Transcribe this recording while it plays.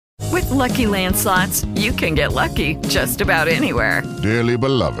Lucky Land Slots, you can get lucky just about anywhere. Dearly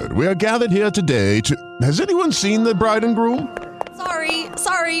beloved, we are gathered here today to... Has anyone seen the bride and groom?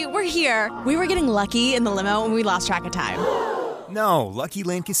 Sorry, we're here. We were getting lucky in the limo and we lost track of time. No, Lucky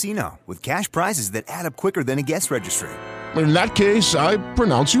Land Casino, with cash prizes that add up quicker than a guest registry. In that case, I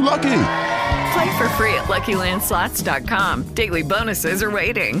pronounce you lucky. Play for free at LuckyLandSlots.com. Daily bonuses are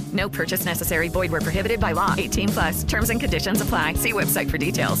waiting. No purchase necessary. Void where prohibited by law. 18+. Terms and conditions apply. See website for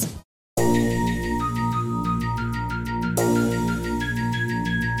details.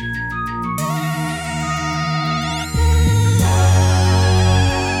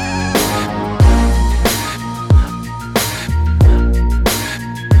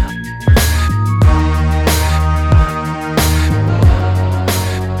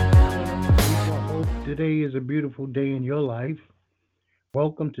 Today is a beautiful day in your life.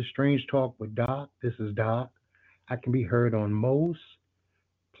 Welcome to Strange Talk with Doc. This is Doc. I can be heard on most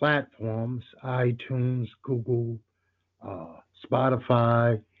platforms, iTunes, Google,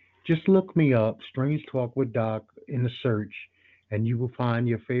 Spotify. Just look me up, Strange Talk with Doc, in the search, and you will find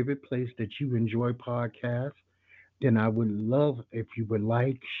your favorite place that you enjoy podcasts. Then I would love if you would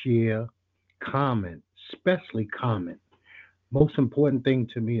like, share, comment, especially comment. Most important thing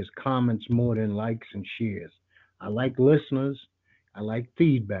to me is comments more than likes and shares. I like listeners. I like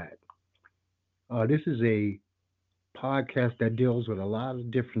feedback. This is a podcast that deals with a lot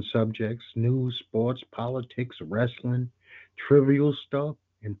of different subjects: news, sports, politics, wrestling, trivial stuff,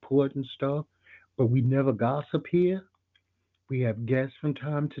 important stuff. But we never gossip here. We have guests from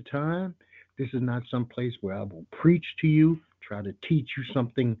time to time. This is not some place where I will preach to you, try to teach you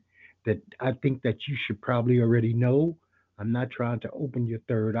something that I think that you should probably already know. I'm not trying to open your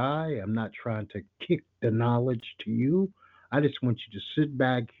third eye. I'm not trying to kick the knowledge to you. I just want you to sit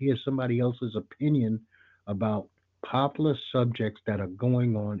back, hear somebody else's opinion about popular subjects that are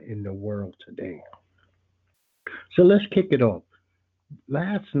going on in the world today. So let's kick it off.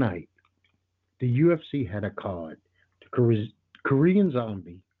 Last night, the UFC had a card. The Korean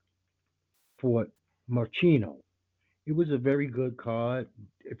Zombie fought Marchino. It was a very good card.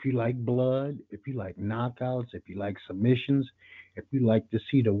 If you like blood, if you like knockouts, if you like submissions, if you like to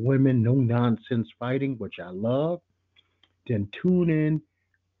see the women no nonsense fighting, which I love, then tune in.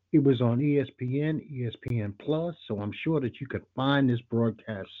 It was on ESPN, ESPN Plus, so I'm sure that you could find this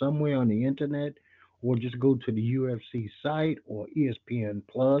broadcast somewhere on the internet, or just go to the UFC site or ESPN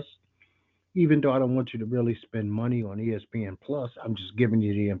Plus. Even though I don't want you to really spend money on ESPN Plus, I'm just giving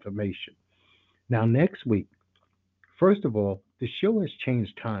you the information. Now, next week, first of all, the show has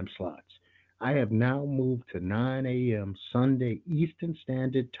changed time slots. I have now moved to 9 a.m. Sunday Eastern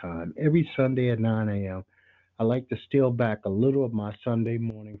Standard Time, every Sunday at 9 a.m. I like to steal back a little of my Sunday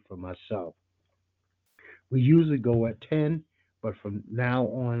morning for myself. We usually go at 10, but from now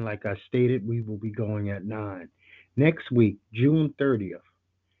on, like I stated, we will be going at 9. Next week, June 30th,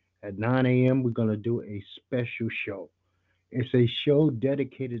 at 9 a.m., we're going to do a special show. It's a show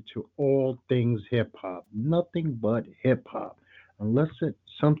dedicated to all things hip hop, nothing but hip hop. Unless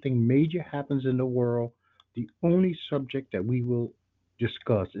something major happens in the world, the only subject that we will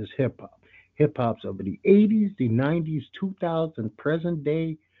discuss is hip hop. Hip hop's of the 80s, the 90s, 2000s, present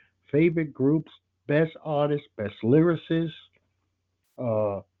day, favorite groups, best artists, best lyricists,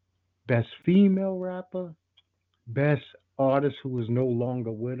 best female rapper, best artist who is no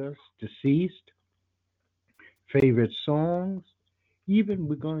longer with us, deceased, favorite songs. Even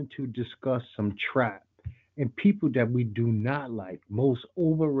we're going to discuss some trap and people that we do not like, most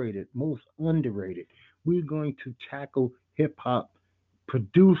overrated, most underrated. We're going to tackle hip hop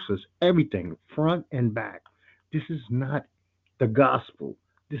producers, everything, front and back. This is not the gospel.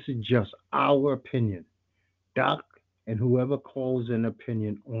 This is just our opinion. Doc and whoever calls an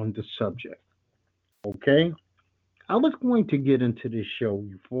opinion on the subject. Okay? I was going to get into this show,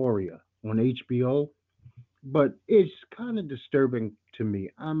 Euphoria, on HBO, but it's kind of disturbing to me.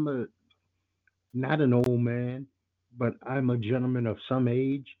 Not an old man, but I'm a gentleman of some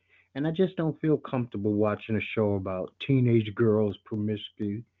age, and I just don't feel comfortable watching a show about teenage girls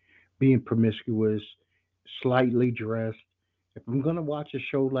being promiscuous, slightly dressed. If I'm gonna watch a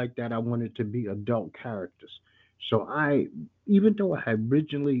show like that, I want it to be adult characters. So even though I had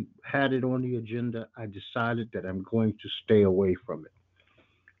originally had it on the agenda, I decided that I'm going to stay away from it.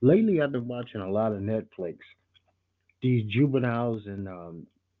 Lately, I've been watching a lot of Netflix. These juveniles and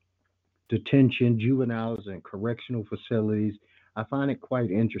detention, juveniles and correctional facilities. I find it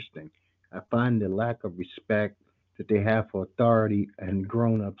quite interesting. I find the lack of respect that they have for authority and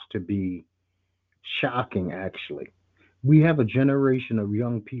grown-ups to be shocking, actually. We have a generation of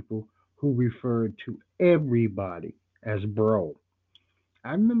young people who refer to everybody as bro.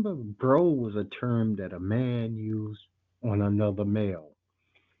 I remember bro was a term that a man used on another male.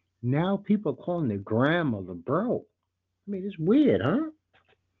 Now people are calling their grandmother bro. I mean, it's weird, huh?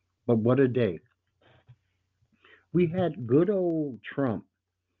 But what a day. We had good old Trump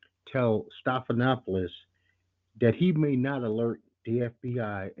tell Stephanopoulos that he may not alert the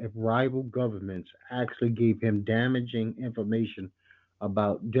FBI if rival governments actually gave him damaging information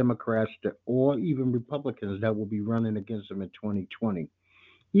about Democrats or even Republicans that will be running against him in 2020.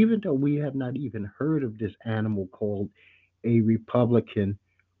 Even though we have not even heard of this animal called a Republican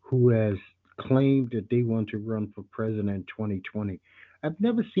who has claimed that they want to run for president in 2020. I've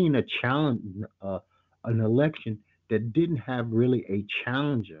never seen a challenge, an election that didn't have really a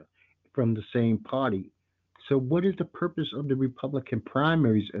challenger from the same party. So, what is the purpose of the Republican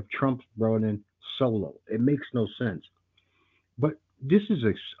primaries if Trump's running solo? It makes no sense. But this is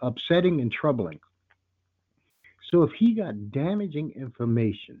upsetting and troubling. So, if he got damaging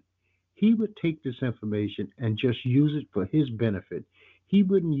information, he would take this information and just use it for his benefit. He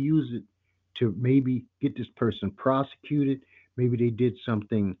wouldn't use it to maybe get this person prosecuted. Maybe they did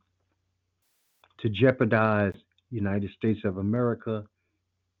something to jeopardize United States of America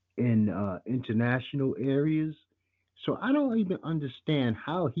in international areas. So I don't even understand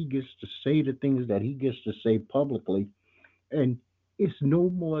how he gets to say the things that he gets to say publicly. And it's no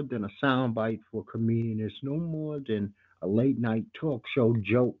more than a soundbite for a comedian. It's no more than a late night talk show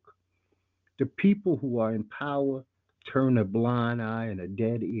joke. The people who are in power turn a blind eye and a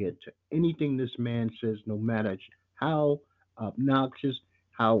dead ear to anything this man says, no matter how obnoxious,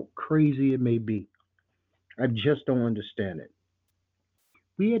 how crazy it may be. I just don't understand it.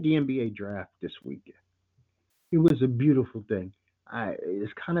 We had the NBA draft this weekend. It was a beautiful thing.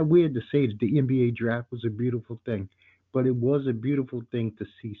 It's kind of weird to say that the NBA draft was a beautiful thing, but it was a beautiful thing to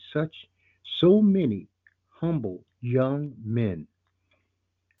see so many humble young men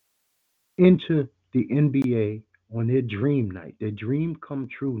into the NBA on their dream night, their dream come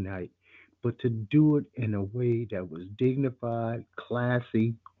true night, but to do it in a way that was dignified,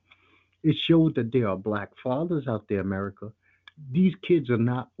 classy. It showed that there are black fathers out there, America. These kids are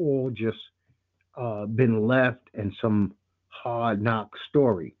not all just been left in some hard knock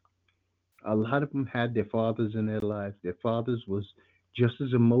story. A lot of them had their fathers in their lives. Their fathers was just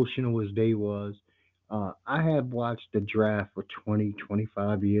as emotional as they was. I have watched the draft for 20,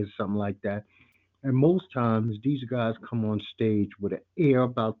 25 years, something like that. And most times these guys come on stage with an air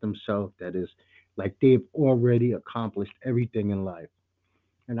about themselves that is like they've already accomplished everything in life.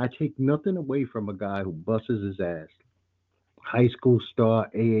 And I take nothing away from a guy who busts his ass. High school star,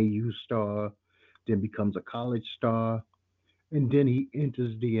 AAU star, then becomes a college star, and then he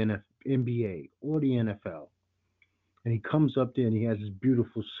enters the NBA or the NFL. And he comes up there and he has his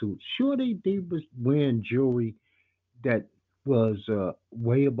beautiful suit. Sure, they was wearing jewelry that was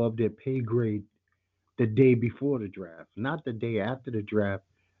way above their pay grade the day before the draft, not the day after the draft.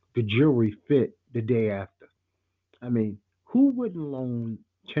 The jewelry fit the day after. I mean, who wouldn't loan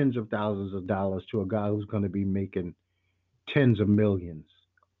tens of thousands of dollars to a guy who's going to be making tens of millions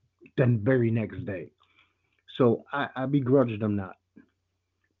the very next day? So I begrudge them not.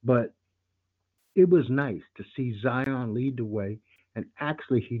 But it was nice to see Zion lead the way. And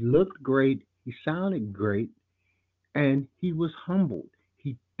actually, he looked great. He sounded great. And he was humbled.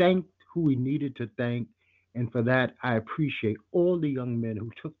 He thanked who he needed to thank. And for that, I appreciate all the young men who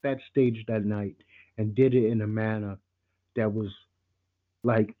took that stage that night and did it in a manner that was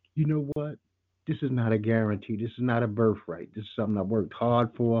like, you know what? This is not a guarantee. This is not a birthright. This is something I worked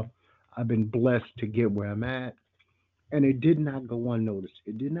hard for. I've been blessed to get where I'm at. And it did not go unnoticed.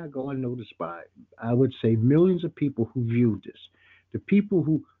 It did not go unnoticed by, I would say, millions of people who viewed this. The people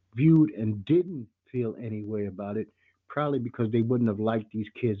who viewed and didn't feel any way about it, probably because they wouldn't have liked these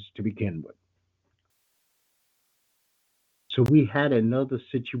kids to begin with. So we had another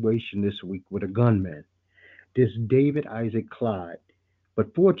situation this week with a gunman, this David Isaac Clyde.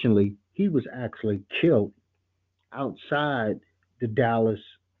 But fortunately, he was actually killed outside the Dallas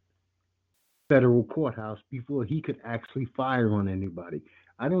federal courthouse before he could actually fire on anybody.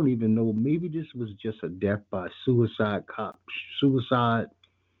 I don't even know. Maybe this was just a death by suicide, cop suicide,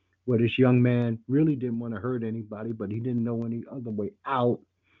 where this young man really didn't want to hurt anybody, but he didn't know any other way out,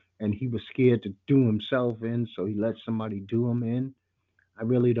 and he was scared to do himself in, so he let somebody do him in. I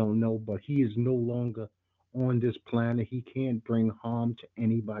really don't know, but he is no longer on this planet. He can't bring harm to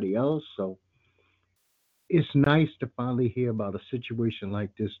anybody else. So it's nice to finally hear about a situation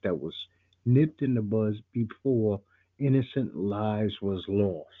like this that was nipped in the bud before innocent lives was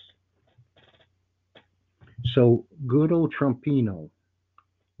lost. So good old Trumpino,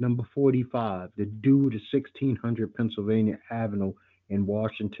 number 45, the dude at 1600 Pennsylvania Avenue in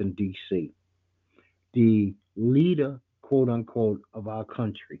Washington, D.C. The leader, quote unquote, of our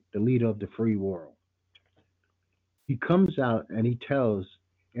country, the leader of the free world. He comes out and he tells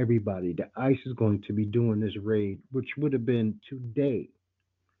everybody that ICE is going to be doing this raid, which would have been today,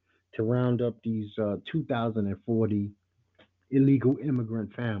 to round up these 2,040 illegal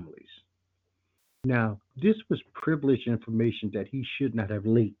immigrant families. Now, this was privileged information that he should not have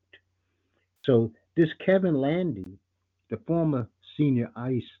leaked. So, this Kevin Landy, the former senior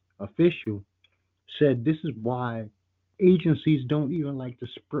ICE official, said this is why agencies don't even like to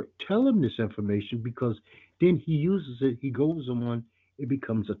tell him this information because then he uses it, he goes on, it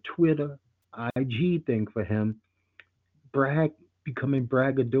becomes a Twitter, IG thing for him, brag, becoming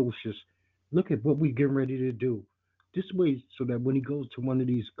braggadocious. Look at what we're getting ready to do. This way, so that when he goes to one of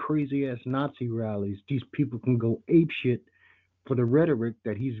these crazy ass Nazi rallies, these people can go ape shit for the rhetoric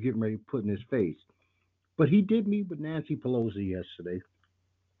that he's getting ready to put in his face. But he did meet with Nancy Pelosi yesterday,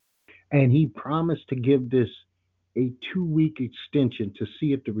 and he promised to give this a 2 week extension to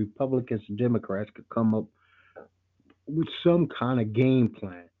see if the Republicans and Democrats could come up with some kind of game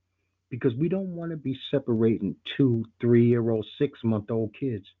plan because we don't want to be separating 2, 3-year-old, 6-month-old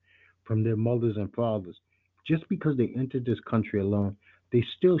kids from their mothers and fathers. Just because they entered this country alone, they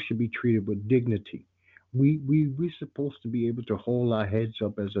still should be treated with dignity. We're supposed to be able to hold our heads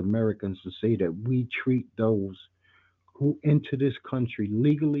up as Americans and say that we treat those who enter this country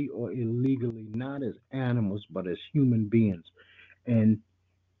legally or illegally not as animals but as human beings. And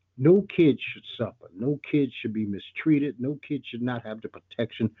no kid should suffer. No kid should be mistreated. No kid should not have the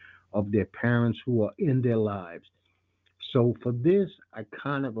protection of their parents who are in their lives. So for this, I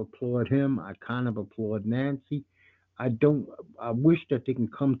kind of applaud him. I kind of applaud Nancy. I don't. I wish that they can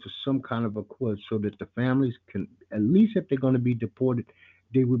come to some kind of accord so that the families can, at least if they're going to be deported,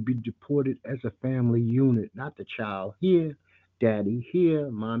 they would be deported as a family unit, not the child here, daddy here,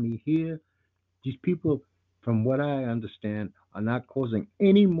 mommy here. These people, from what I understand, are not causing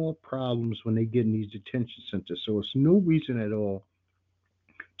any more problems when they get in these detention centers. So it's no reason at all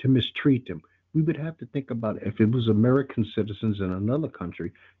to mistreat them. We would have to think about if it was American citizens in another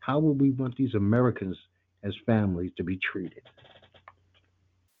country, how would we want these Americans as families to be treated?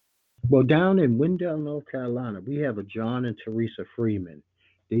 Well, down in Wendell, North Carolina, we have a John and Teresa Freeman.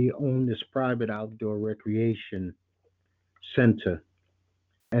 They own this private outdoor recreation center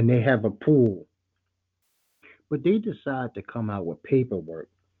and they have a pool. But they decide to come out with paperwork,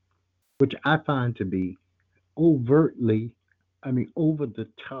 which I find to be overtly, I mean, over the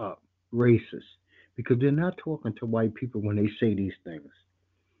top racist because they're not talking to white people when they say these things.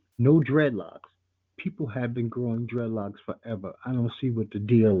 No dreadlocks. People have been growing dreadlocks forever. I don't see what the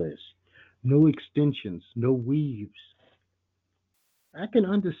deal is. No extensions, no weaves. I can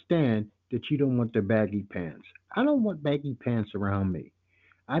understand that you don't want the baggy pants. I don't want baggy pants around me.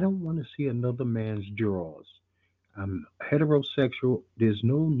 I don't want to see another man's drawers. I'm heterosexual. There's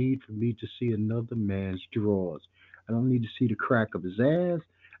no need for me to see another man's drawers. I don't need to see the crack of his ass.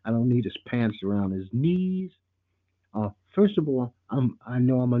 I don't need his pants around his knees. First of all, I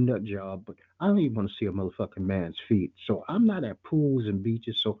know I'm a nut job, but I don't even want to see a motherfucking man's feet. So I'm not at pools and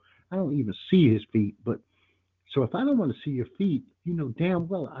beaches, so I don't even see his feet. But so if I don't want to see your feet, you know damn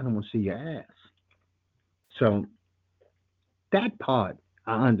well I don't want to see your ass. So that part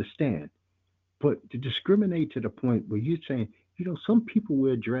I understand. But to discriminate to the point where you're saying, some people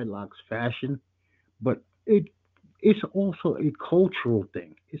wear dreadlocks fashion, but it's also a cultural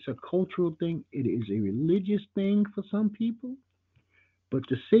thing. It's a cultural thing. It is a religious thing for some people. But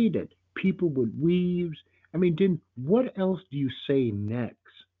to say that people with weaves, I mean, then what else do you say next?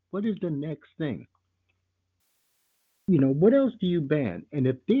 What is the next thing? What else do you ban? And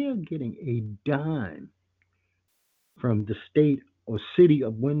if they're getting a dime from the state or city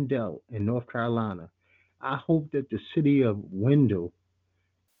of Wendell in North Carolina, I hope that the city of Wendell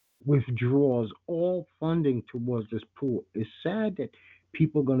withdraws all funding towards this pool. It's sad that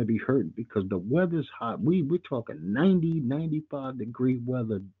people are going to be hurt because the weather's hot. We're talking 90, 95-degree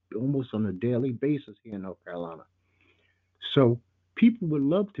weather almost on a daily basis here in North Carolina. So people would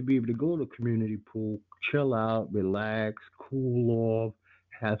love to be able to go to a community pool, chill out, relax, cool off,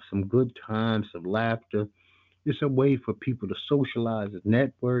 have some good times, some laughter. It's a way for people to socialize and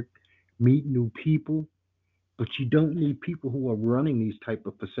network, meet new people. But you don't need people who are running these type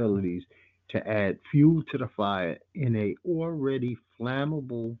of facilities to add fuel to the fire in a already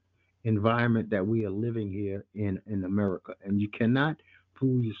flammable environment that we are living here in America. And you cannot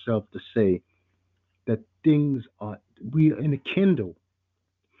fool yourself to say that things are we are in a Kindle.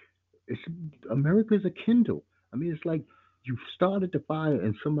 It's America is a Kindle. I mean, it's like you started the fire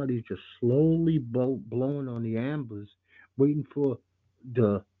and somebody's just slowly blowing on the embers, waiting for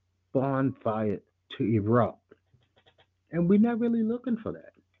the bonfire to erupt. And we're not really looking for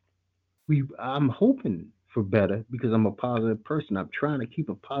that. I'm hoping for better because I'm a positive person. I'm trying to keep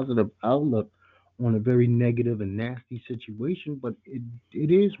a positive outlook on a very negative and nasty situation, but it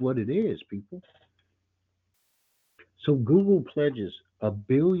is what it is, people. So Google pledges $1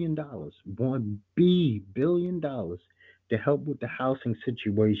 billion, $1 billion to help with the housing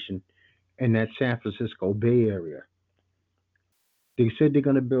situation in that San Francisco Bay Area. They said they're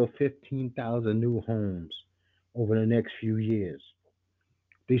going to build 15,000 new homes over the next few years.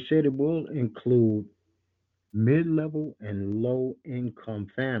 They said it will include mid level and low income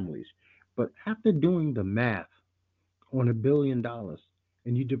families. But after doing the math on $1 billion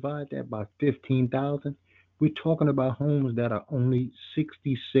and you divide that by 15,000, we're talking about homes that are only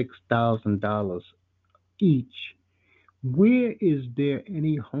 $66,000 each. Where is there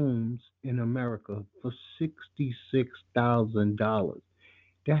any homes in America for $66,000?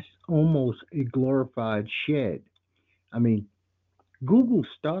 That's almost a glorified shed. I mean, Google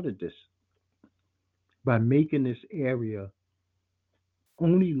started this by making this area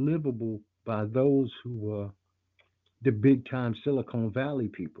only livable by those who were the big time Silicon Valley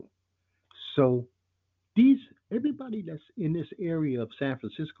people. So these everybody that's in this area of San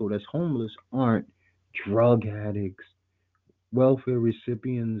Francisco that's homeless aren't drug addicts, welfare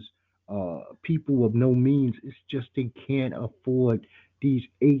recipients, people of no means. It's just they can't afford these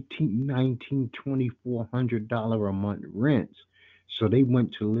 18, 19, $2,400 a month rents. So they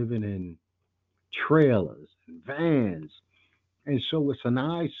went to living in trailers and vans. And so it's an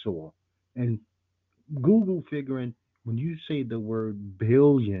eyesore. And Google figuring when you say the word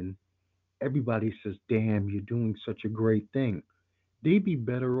billion, everybody says, damn, you're doing such a great thing. They'd be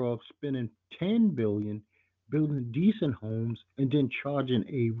better off spending 10 billion building decent homes and then charging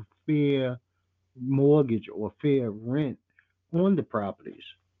a fair mortgage or fair rent on the properties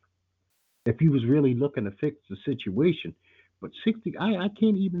if he was really looking to fix the situation. But 60, I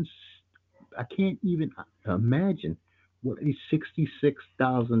can't even imagine what a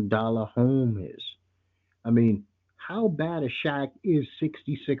 $66,000 home is. I mean, how bad a shack is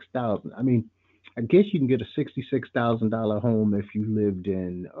 66,000? I mean, I guess you can get a $66,000 home if you lived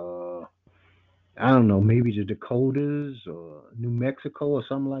in I don't know, maybe the Dakotas or New Mexico or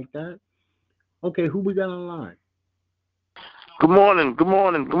something like that. Okay, who we got on the line? Good morning, good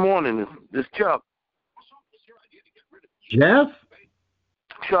morning, good morning. This Chuck. Jeff?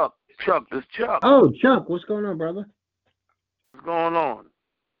 Chuck, this Chuck. Oh, Chuck, what's going on, brother? What's going on?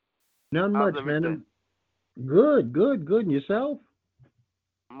 Not How's much, man. everything? Good, good, good. And yourself?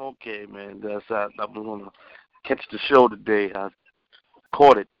 I'm okay, man. I was gonna catch the show today. I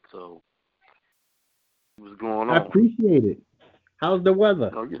caught it, so what's going I on? appreciate it. How's the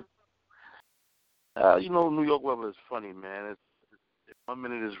weather? New York weather is funny, man. One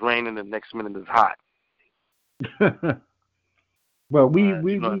minute it's raining, the next minute it's hot. Well, we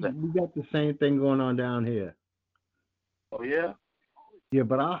You know that. got the same thing going on down here. Oh yeah. Yeah,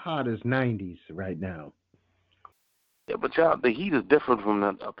 but our hot is 90s right now. Yeah, but y'all, the heat is different from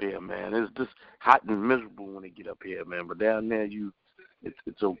that up here, man. It's just hot and miserable when they get up here, man. But down there,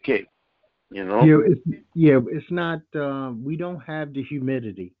 it's okay, you know. It's not. We don't have the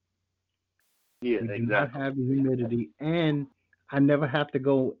humidity. Yeah, We do not exactly. have the humidity, and I never have to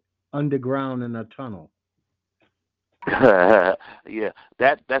go underground in a tunnel. Yeah,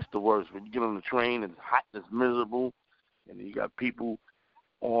 that's the worst. When you get on the train, it's hot, it's miserable, and you got people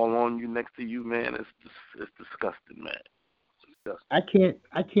all on you next to you, man. It's disgusting, man. It's disgusting.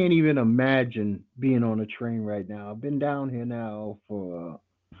 I can't even imagine being on a train right now. I've been down here now for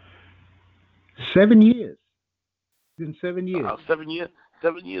 7 years. It's been 7 years. 7 years.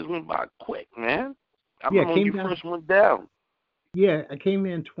 7 years went by quick, man. I Yeah, remember I when came you down. first went down. Yeah, I came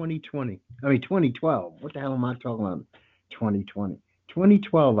here in 2020. I mean 2012. What the hell am I talking about? 2020.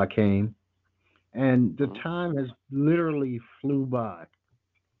 2012 I came, and the Mhm. time has literally flew by.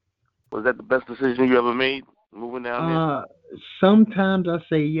 Was that the best decision you ever made, moving down there? Uh, Sometimes I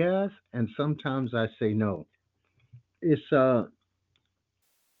say yes, and sometimes I say no. It's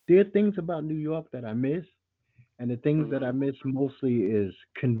there are things about New York that I miss, and the things that I Mhm. miss mostly is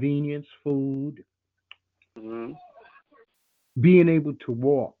convenience, food, Mhm. being able to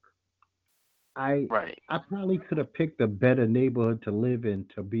walk. I Right. I probably could have picked a better neighborhood to live in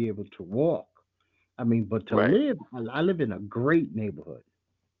to be able to walk. I mean, but to Right. live, I live in a great neighborhood.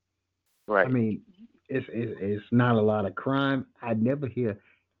 I Right. mean, it's not a lot of crime. I hear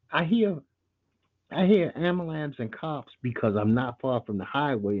I hear ambulance and cops because I'm not far from the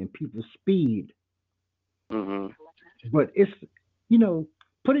highway and people speed. Mhm. But it's you know,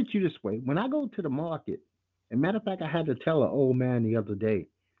 put it you this way: when I go to the market And matter of fact, I had to tell an old man the other day,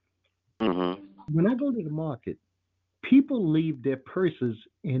 Mhm. when I go to the market, people leave their purses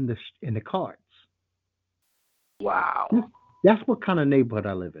in the carts. Wow. That's what kind of neighborhood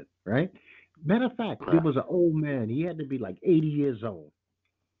I live in, right? Matter of fact, there Right. was an old man. He had to be like 80 years old.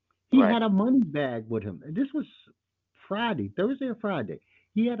 He Right. had a money bag with him. And this was Friday, Thursday or Friday.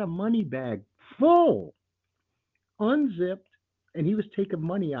 He had a money bag full, unzipped, and he was taking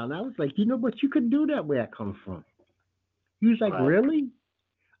money out. And I was like, but you could do that where I come from. He was like, Right. really?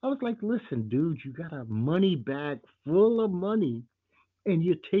 I was like, listen, dude, you got a money bag full of money and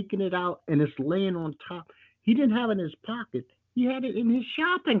you're taking it out and it's laying on top. He didn't have it in his pocket. He had it in his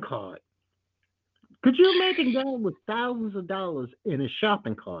shopping cart. Could you imagine going with thousands of dollars in a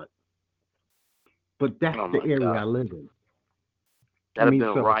shopping cart? But that's Oh the my area I God. live in. I That'd have mean, been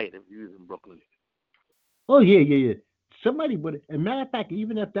a so, riot if you was in Brooklyn. oh, yeah, yeah, yeah. Somebody would, as a matter of fact,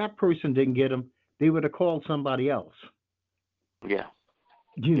 even if that person didn't get him, they would have called somebody else, Yeah.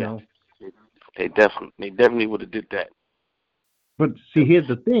 you Yeah. know. They definitely would have did that. But see, here's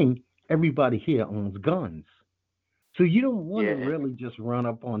the thing, everybody here owns guns. So you don't want to Yeah. really just run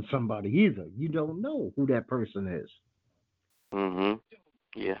up on somebody either. You don't know who that person is. Mhm.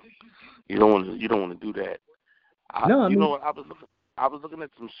 Yeah. You don't want to do that. No, I You know mean, what? I was looking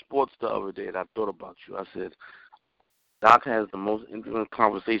at some sports the other day, and I thought about you. I said, Doc has the most interesting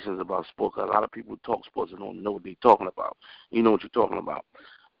conversations about sports. A lot of people talk sports and don't know what they're talking about. You know what you're talking about.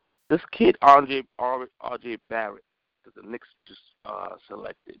 This kid, RJ Barrett, that the Knicks just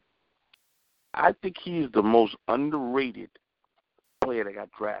selected. I think he's the most underrated player that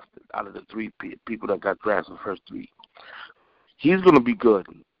got drafted out of the three people that got drafted, the first three. He's going to be good.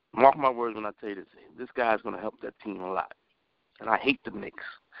 Mark my words when I tell you this. This guy's going to help that team a lot. And I hate the Knicks,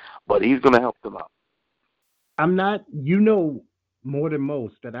 but he's going to help them out. I'm not, you know more than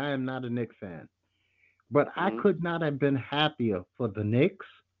most that I am not a Knicks fan. But I Hmm. could not have been happier for the Knicks,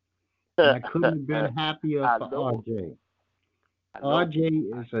 and I couldn't have been happier I for know. RJ. I know.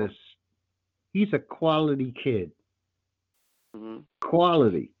 RJ I is he's a quality kid. know.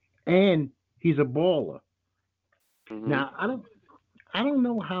 Quality. And he's a baller. Hmm. Now, I don't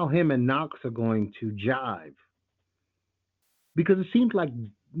know how him and Knox are going to jive because it seems like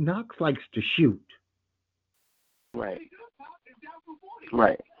Knox likes to shoot. Right.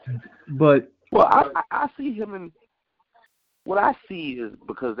 Right. But Well, I see him in what I see is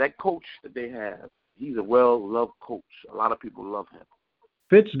because that coach that they have, he's a well-loved coach. A lot of people love him.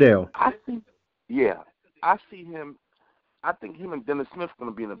 Fitzgerald, I think, yeah, I see him. I think him and Dennis Smith going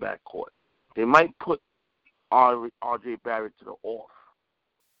to be in the backcourt. They might put R.J. Barrett to the off.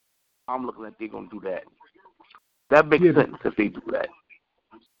 I'm looking at they're going to do that. That makes yeah, sense if they do that.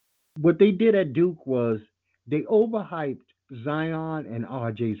 what they did at Duke was they overhyped Zion and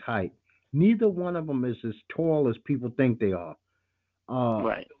RJ's height. Neither one of them is as tall as people think they are. Uh,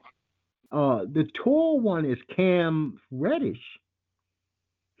 Right. the tall one is Cam Reddish.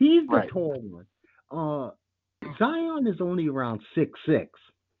 He's the Right. tall one. Uh, Zion is only around 6'6".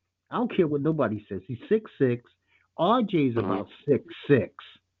 I don't care what nobody says. He's 6'6". RJ's Hmm. about 6'6".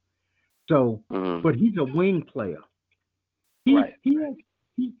 So, Hmm. but he's a wing player. He Right. he has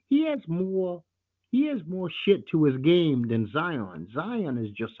he has more shit to his game than Zion. Zion is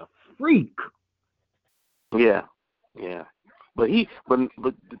just a freak. Yeah. Yeah. But to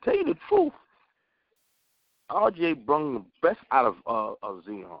tell you the truth, RJ brought the best out of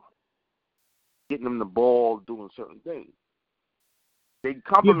Zion, getting him the ball, doing certain things. They Yeah,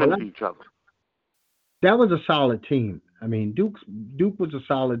 but complemented each other. that was a solid team. I mean, Duke was a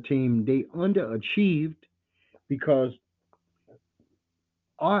solid team. They underachieved because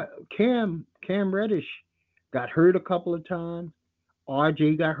Cam Reddish got hurt a couple of times.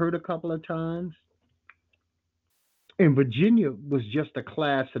 RJ got hurt a couple of times, and Virginia was just a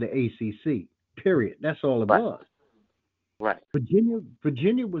class of the ACC. Period. That's all it Right. was. Right.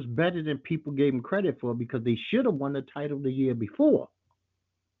 Virginia was better than people gave them credit for because they should have won the title the year before.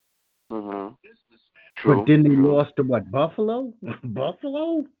 Hmm. But True. then they True. lost to what, Buffalo?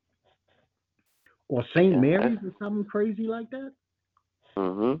 Buffalo? Or St. Yeah. That's. Mary's or something crazy like that?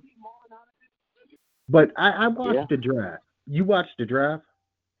 Hmm. But I Yeah. watched the draft. You watched the draft?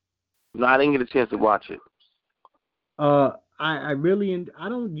 No, I didn't get a chance to watch it. I really I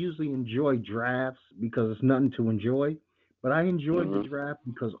don't usually enjoy drafts because it's nothing to enjoy, but I enjoyed the Hmm. draft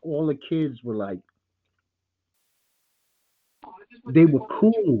because all the kids were like they were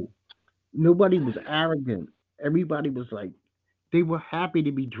cool. Nobody was arrogant. Everybody was like they were happy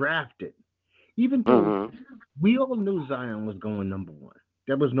to be drafted. Even though Hmm. we all knew Zion was going number one.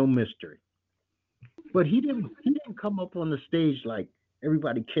 There was no mystery. But he didn't come up on the stage like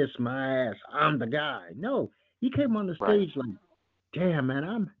everybody kiss my ass. I'm the guy. No. He came on the Right. stage like, damn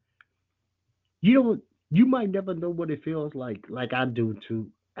man, you might never know what it feels like I do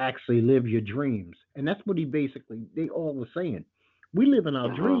to actually live your dreams. And that's what they all were saying. We live in our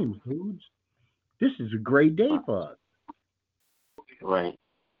Mhm. dreams, dudes. This is a great day for us. Right.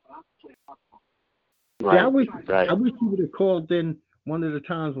 See, I Right. wish I Right. wish you would have called in one of the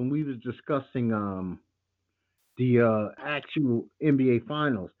times when we was discussing the actual NBA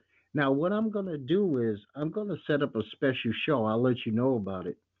finals. Now what I'm gonna do is I'm gonna set up a special show. I'll let you know about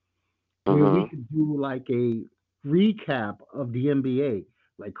it where we Mhm. could do like a recap of the NBA.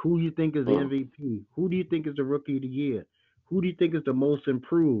 Like who you think is the Mhm. MVP? Who do you think is the rookie of the year? Who do you think is the most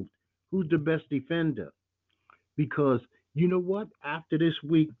improved? Who's the best defender? Because you know what? After this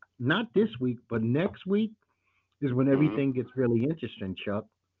week, not this week, but next week is when Mhm. everything gets really interesting, Chuck.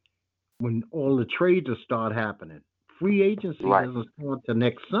 When all the trades will start happening. Free agency Right. doesn't start till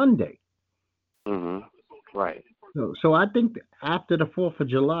next Sunday. Mhm. Right. So I think that after the 4th of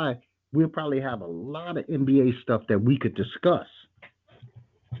July, we'll probably have a lot of NBA stuff that we could discuss.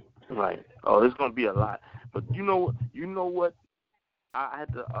 Right. Oh, it's gonna be a lot. But you know what? I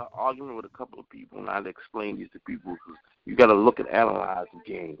had the argument with a couple of people, and I'd explain these to people. 'Cause you got to look and analyze the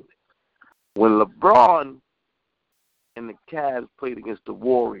game. When LeBron and the Cavs played against the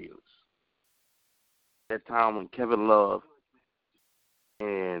Warriors, that time when Kevin Love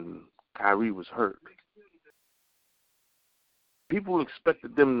and Kyrie was hurt, people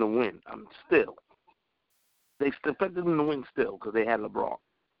expected them to win. They expected them to win still because they had LeBron.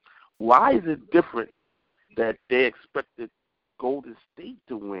 Why is it different that they expected Golden State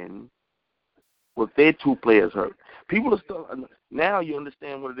to win with their two players hurt? People are still now. You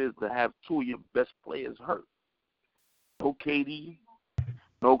understand what it is to have two of your best players hurt. No KD,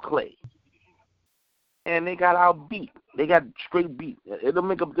 no Clay, and they got outbeat. They got straight beat. It'll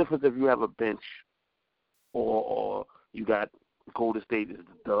make a difference if you have a bench or you got Golden State is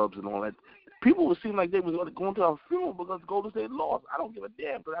the Dubs and all that. People would seem like they was going to a funeral because Golden State lost. I don't give a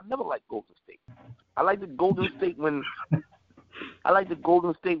damn because I never liked Golden State. I like the Golden State when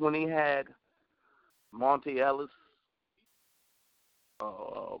they had Monte Ellis,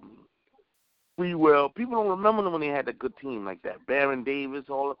 Freewell. People don't remember them when they had a good team like that. Baron Davis,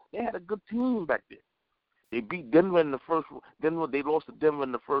 they had a good team back then. They beat Denver in the first. They lost to Denver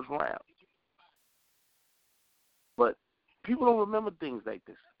in the first round. But people don't remember things like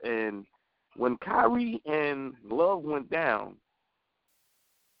this. And when Kyrie and Love went down,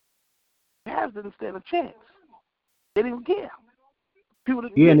 Cavs didn't stand a chance. They didn't care. People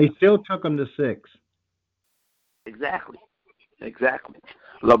didn't Yeah, and care. they still took them to 6. Exactly. They,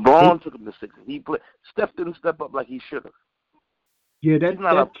 LeBron took him to 6. He played. Steph didn't step up like he should have. yeah, He's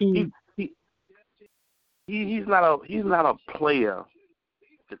not that a team. he's not a player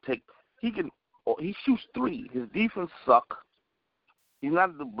to take. He shoots three. His defense sucks. He's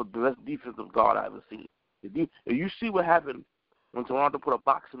not the best defensive guard I've ever seen. If you see what happened when Toronto put a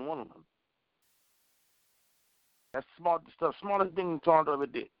box in one of them, that's smart. It's the smartest thing Toronto ever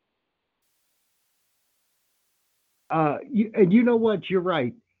did. And you know what? You're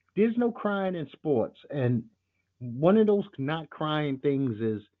right. There's no crying in sports, and one of those not crying things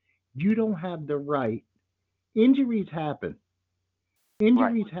is you don't have the right. Injuries happen. Right.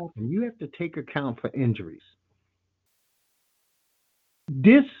 Injuries happen. You have to take account for injuries.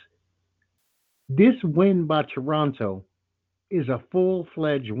 This this win by Toronto is a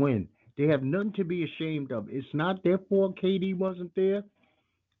full-fledged win. They have nothing to be ashamed of. It's not their fault KD wasn't there.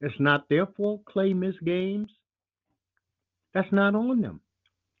 It's not their fault Clay missed games. That's not on them.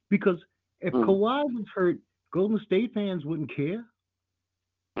 Because if Mm. Kawhi was hurt, Golden State fans wouldn't care.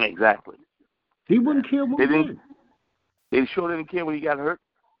 Exactly. They wouldn't care They one didn't. bit. They sure didn't care when he got hurt.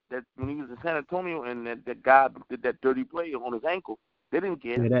 That when he was in San Antonio and that guy did that dirty play on his ankle, they didn't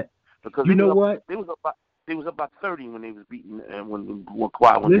care Yeah, that. because You know what? They was up by 30 when they was beaten and when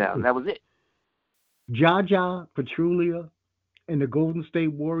Kawhi went down. Listen, That was it. Jaja Pachulia and the Golden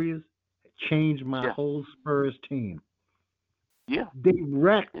State Warriors changed my Yeah. whole Spurs team. Yeah. They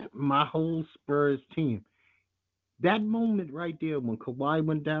wrecked my whole Spurs team. That moment right there when Kawhi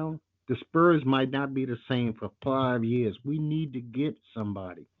went down, the Spurs might not be the same for 5 years. We need to get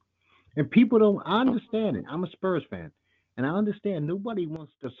somebody. And people don't, I understand it. I'm a Spurs fan. And I understand nobody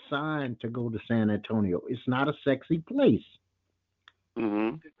wants to sign to go to San Antonio. It's not a sexy place.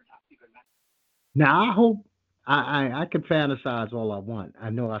 Mhm. Now, I hope I can fantasize all I want. I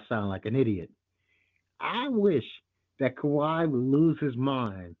know I sound like an idiot. I wish that Kawhi would lose his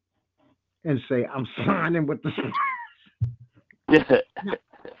mind and say, I'm signing with the Spurs. Yeah. Now,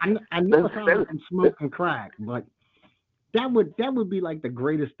 I know I sound like I'm smoking crack, but that would be like the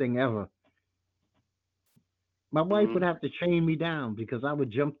greatest thing ever. My wife would Mhm. have to chain me down because I would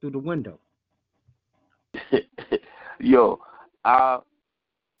jump through the window. Yo, I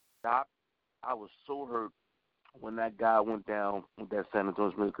Doc, I was so hurt when that guy went down with that San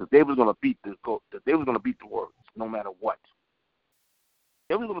Antonio Smith because they was gonna beat they was gonna beat the Warriors no matter what.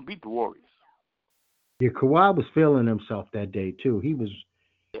 They was gonna beat the Warriors. Yeah, Kawhi was feeling himself that day too. He was,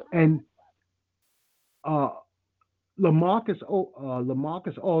 Yeah. and uh, Lamarcus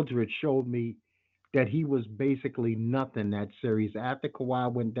Aldridge showed me that he was basically nothing that series. After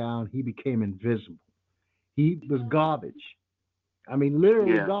Kawhi went down, he became invisible. He was garbage. I mean,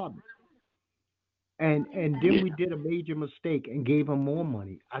 literally Yeah. garbage. And then Yeah. we did a major mistake and gave him more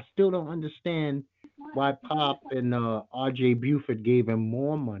money. I still don't understand why Pop and R.J. Buford gave him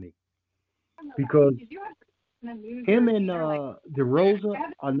more money because him and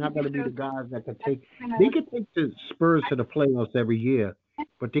DeRosa are not going to be the guys that could take. They could take the Spurs to the playoffs every year,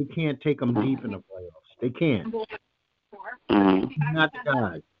 but they can't take them deep in the playoffs. They can't. Mhm. Not the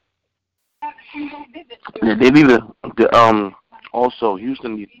guys. Yeah, they need to also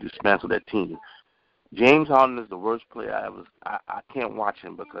Houston needs to dismantle that team. James Harden is the worst player I can't watch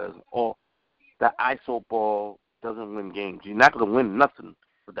him because that ISO ball doesn't win games. You're not gonna win nothing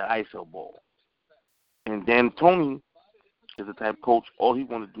with that ISO ball. And Dan Tony is the type of coach all he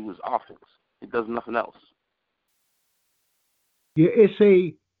want to do is offense. He does nothing else. Yeah,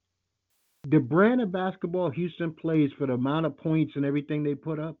 the brand of basketball Houston plays for the amount of points and everything they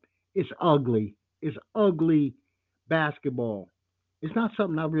put up. It's ugly. It's ugly basketball. It's not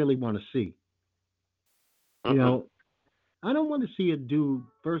something I really want to see. You Mm-mm. know, I don't want to see a dude,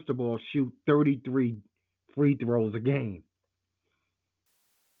 first of all, shoot 33 free throws a game.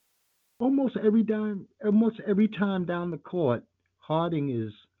 Almost every time down the court, Harding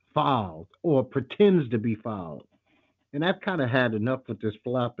is fouled or pretends to be fouled. And I've kind of had enough with this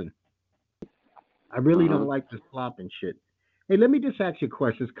flopping. I really don't Mhm. like this flopping shit. Hey, let me just ask you a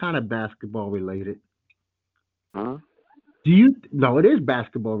question. It's kind of basketball related. Mhm. No, it is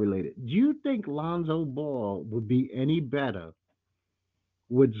basketball related. Do you think Lonzo Ball would be any better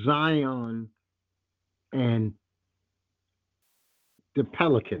with Zion and the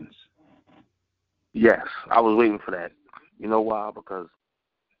Pelicans? Yes, I was waiting for that. You know why? Because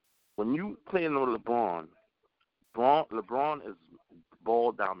when you play in LeBron is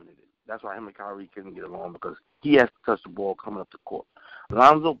ball dominated. That's why him and Kyrie couldn't get along because he has to touch the ball coming up the court.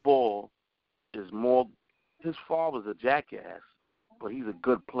 Lonzo Ball is more. His father's a jackass, but he's a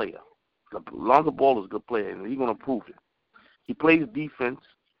good player. Lonzo Ball is a good player, and he's gonna prove it. He plays defense.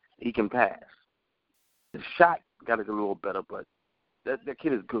 He can pass. His shot got to get a little better, but that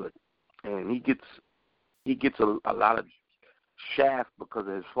kid is good, and he gets a lot of shaft because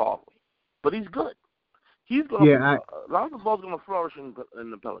of his father. But he's good. He's gonna Yeah, Lonzo Ball's gonna flourish in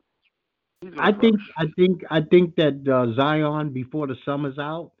the Pelicans. He's gonna I think flourish. I think I think that Zion before the summer's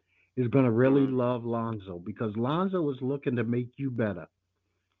out is going to really Hmm. love Lonzo because Lonzo is looking to make you better.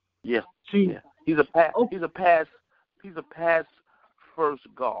 Yeah, See, yeah. He's a pass. oh, He's a pass. He's a pass first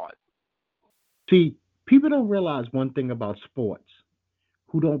guard. see, people don't realize one thing about sports.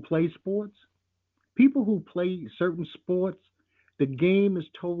 Who don't play sports? People who play certain sports, the game is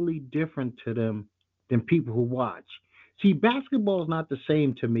totally different to them than people who watch. See, basketball is not the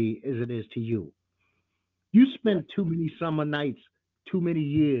same to me as it is to you. You Yeah. spend too many summer nights, too many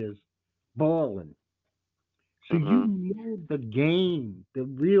years balling. So you Mhm. know the game, the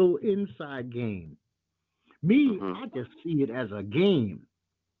real inside game. Me, Mhm. I just see it as a game,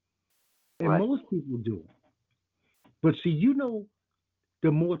 and Right. most people do. But see, you know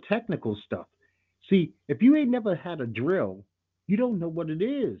the more technical stuff. See, if you ain't never had a drill, you don't know what it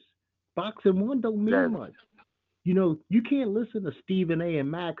is. Boxing one don't mean That much. You know, you can't listen to Stephen A. and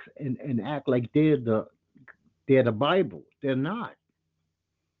Max and act like they're the Bible. They're not.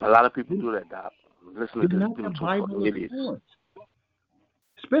 a lot of people They're do that, Doc. Listen to this not the them two Bible fucking of idiots. sports.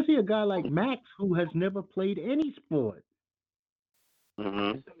 Especially a guy like Max who has never played any sport.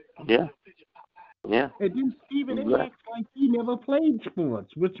 Mhm. Yeah. Yeah. And then Stephen A. Exactly. acts like he never played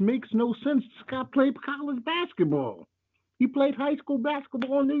sports, which makes no sense. This guy played college basketball. He played high school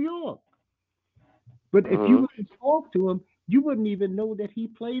basketball in New York. But if you Mhm. were to talk to him, you wouldn't even know that he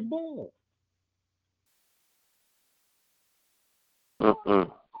played ball.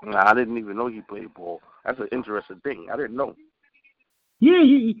 Mm-mm. Nah, I didn't even know he played ball. That's an interesting thing. I didn't know. Yeah,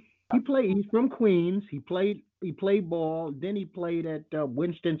 he played. He's from Queens. He played ball. Then he played at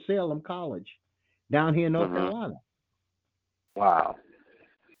Winston Salem College down here in North Mhm. Carolina. Wow.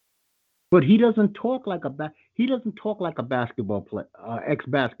 But he doesn't talk like a basketball play ex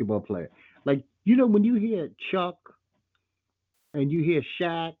basketball player. Like when you hear Chuck and you hear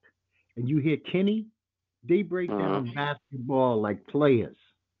Shaq and you hear Kenny, They break down basketball like players.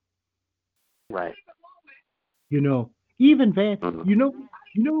 Right. You know, even Van. Mm-hmm. You know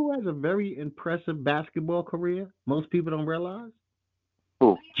who has a very impressive basketball career? Most people don't realize.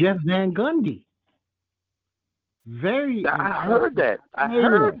 Who? Jeff Van Gundy. Very. I heard that. I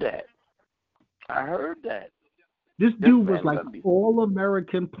heard that. This Jeff dude was Van like Gundy.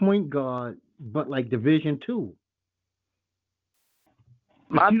 all-American point guard, but like Division II.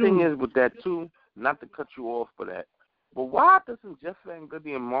 My thing is with that too, not to cut you off for that, but why doesn't Jeff Van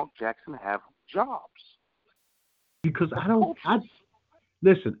Gundy and Mark Jackson have jobs? Because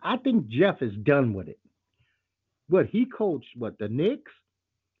listen. I think Jeff is done with it. But he coached the Knicks.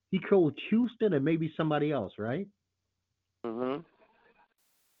 He coached Houston and maybe somebody else, right? Mhm.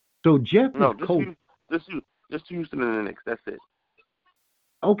 So Jeff No, is coached. just Houston and the Knicks. That's it.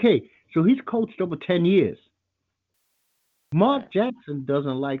 Okay, so he's coached over 10 years. Mark Jackson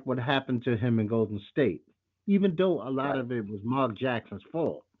doesn't like what happened to him in Golden State, even though a lot of it was Mark Jackson's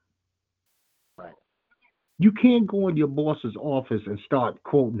fault. Right. You can't go in your boss's office and start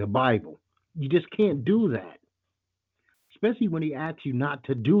quoting the Bible. You just can't do that, especially when he asks you not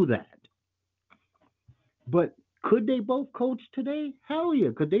to do that. But could they both coach today? Hell yeah.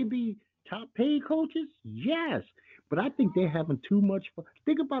 Could they be top paid coaches? Yes. But I think they're having too much fun.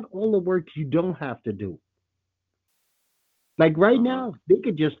 Think about all the work you don't have to do. Like right now, they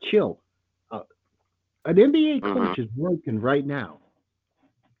could just chill. An NBA coach is working right now.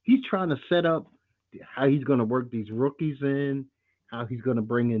 He's trying to set up how he's going to work these rookies in, how he's going to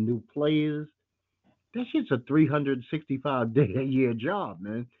bring in new players. That shit's a 365-day-a-year job,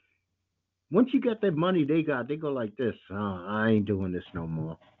 man. Once you get that money they go like this. Oh, I ain't doing this no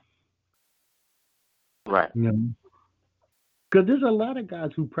more. Right. You know? Because there's a lot of guys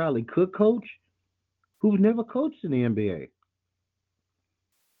who probably could coach who've never coached in the NBA.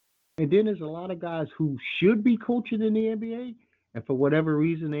 And then there's a lot of guys who should be coaching in the NBA, and for whatever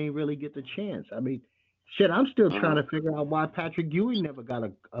reason, they ain't really get the chance. I mean, shit, I'm still trying to figure out why Patrick Ewing never got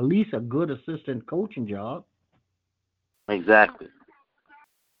at least a good assistant coaching job. Exactly.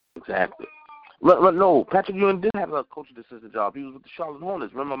 No, Patrick Ewing did have a coaching assistant job. He was with the Charlotte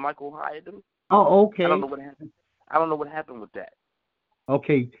Hornets. Remember Michael hired him? Oh, okay. I don't know what happened with that.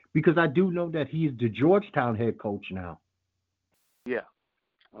 Okay, because I do know that he's the Georgetown head coach now. Yeah.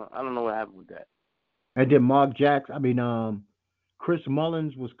 I don't know what happened with that. And then Chris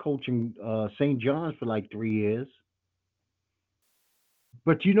Mullins was coaching St. John's for like 3 years.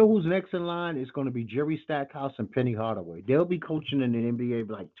 But you know who's next in line? It's going to be Jerry Stackhouse and Penny Hardaway. They'll be coaching in the NBA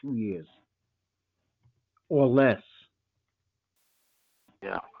for like 2 years or less.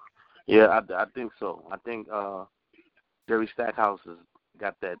 Yeah, I think so. I think Jerry Stackhouse has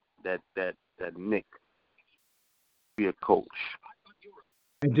got that nick to be a coach.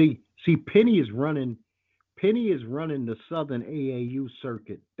 And see, Penny is running the Southern AAU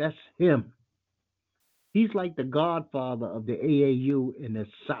circuit. That's him. He's like the godfather of the AAU in the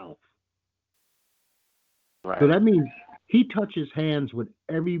South. Right. So that means he touches hands with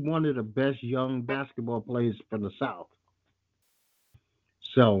every one of the best young basketball players from the South.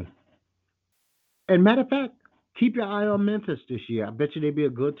 So, and matter of fact, keep your eye on Memphis this year. I bet you they'd be a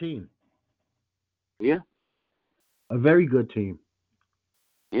good team. Yeah. A very good team.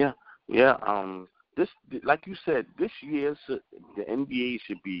 Yeah. This, like you said, this year the NBA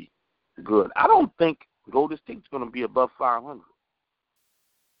should be good. I don't think Golden State's going to be above 500.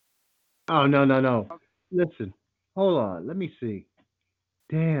 Oh, no. Listen, hold on. Let me see.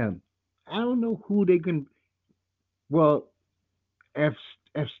 Damn. I don't know who they can. Well, if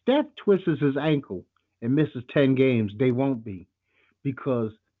Steph twists his ankle and misses 10 games, they won't be.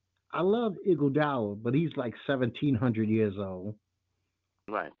 Because I love Iguodala, but he's like 1,700 years old.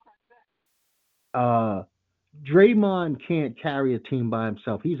 Right. Draymond can't carry a team by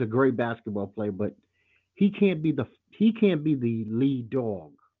himself. He's a great basketball player, but he can't be the lead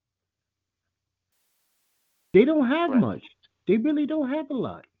dog. They don't have much. They really don't have a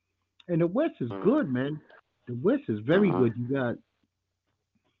lot. And the West is good, man. The West is very good. You got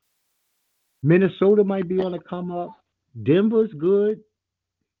Minnesota might be on the come up. Denver's good.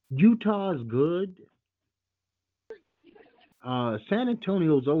 Utah's good. San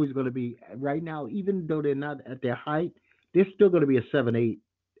Antonio's always going to be, right now, even though they're not at their height, they're still going to be a 7-8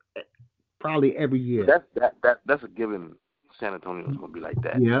 probably every year. That's a given. San Antonio's going to be like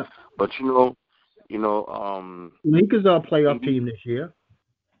that. Yeah. But Lakers are a playoff team this year.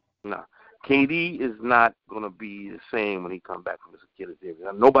 Nah. KD is not going to be the same when he comes back from his Achilles injury.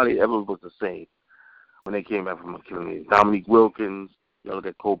 Nobody ever was the same when they came back from Achilles injury. Dominique Wilkins, you look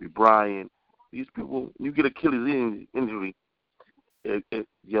at Kobe Bryant. These people, you get Achilles injury,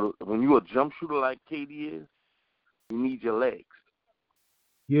 When you're a jump shooter like KD is, you need your legs.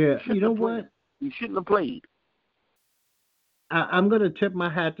 Yeah, You you know have played. what? You shouldn't have played. I'm going to tip my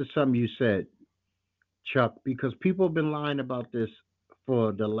hat to something you said, Chuck, because people have been lying about this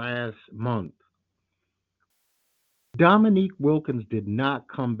for the last month. Dominique Wilkins did not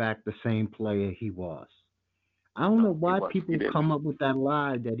come back the same player he was. I don't know No, he why wasn't. He people didn't. come up with that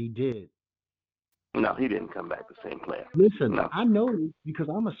lie that he did. No, he didn't come back the same player. Listen, No, I know this because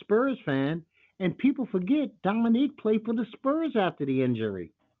I'm a Spurs fan, and people forget Dominique played for the Spurs after the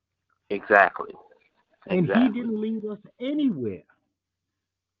injury, exactly. and he Exactly. didn't lead us anywhere.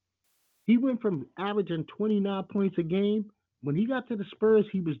 He went from averaging 29 points a game. When he got to the Spurs,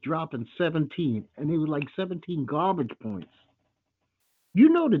 he was dropping 17, and it was like 17 garbage points. You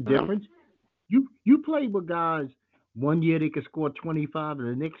know the Hmm. difference. You play with guys. One year they could score 25, and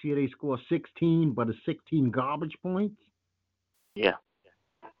the next year they score 16, but it's 16 garbage points. Yeah.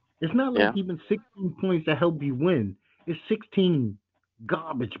 It's not like Yeah. even 16 points to help you win. It's 16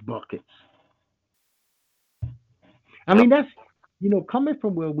 garbage buckets. I Yep. mean, that's, coming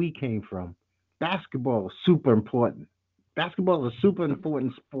from where we came from, basketball is super important. Basketball is a super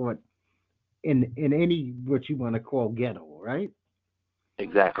important sport in any what you want to call ghetto, right? I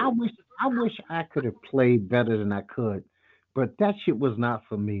Exactly. wish I wish I could have played better than I could, but that shit was not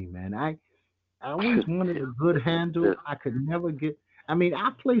for me, man. I always wanted a good handle. The- I could never get. I mean,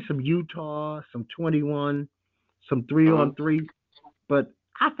 I played some Utah, some 21, some three on mhm. three, but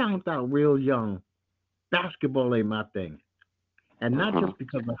I found out real young basketball ain't my thing, and not Mhm. just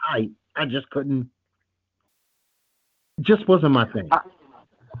because of height. I just couldn't. Just wasn't my thing.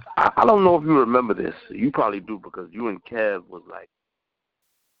 I, I don't know if you remember this. You probably do because you and Kev was like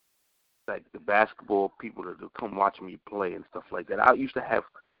the basketball people that would come watch me play and stuff like that. I used to have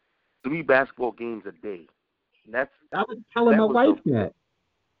 3 basketball games a day. That's I was telling my that was wife the that.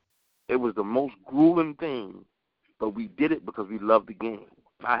 it was the most grueling thing, but we did it because we loved the game.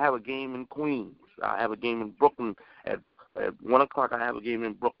 I have a game in Queens. I have a game in Brooklyn at 1 o'clock. I have a game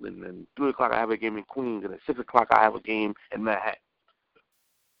in Brooklyn, and 3 o'clock I have a game in Queens, and at 6 o'clock I have a game in Manhattan.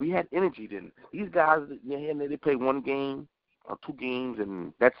 We had energy then. These guys, they play 1 game or 2 games,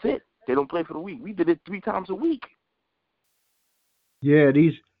 and that's it. They don't play for the week. We did it 3 times a week. Yeah,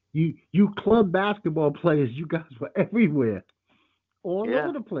 these you club basketball players, you guys were everywhere, all over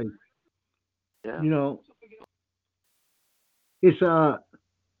Yeah, the place. yeah. You know, it's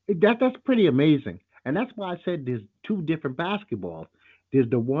that's pretty amazing, and that's why I said there's two different basketballs. There's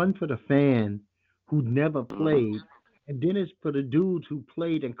the one for the fan who never Mhm, played, and then it's for the dudes who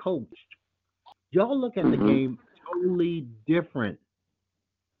played and coached. Y'all look at the mhm. game totally different.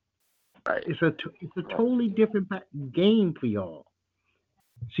 Right, It's a right. totally different game for y'all.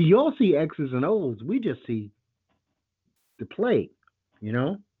 See, y'all see X's and O's. We just see the play. You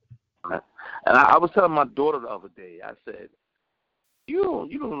know. Right. And I was telling my daughter the other day. I said, you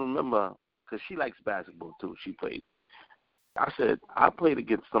don't remember because she likes basketball too. She played. I said I played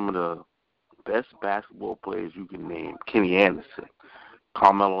against some of the best basketball players you can name. Kenny Anderson,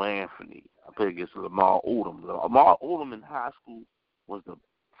 Carmelo Anthony. I played against Lamar Odom. Lamar Odom in high school was the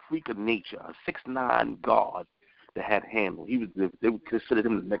freak of nature, a 6'9" guard that had handle. They would consider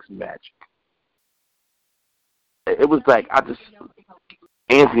him the next Magic. It was like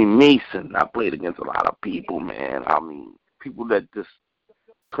Anthony Mason. I played against a lot of people, man. I mean, people that just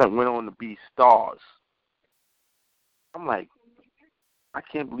went on to be stars. I'm like, I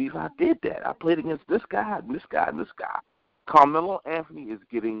can't believe I did that. I played against this guy, and this guy, and this guy. Carmelo Anthony is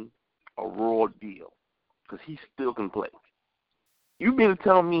getting a raw deal because he still can play. You mean to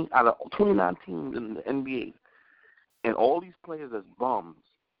tell me out of 29 teams in the NBA and all these players as bums,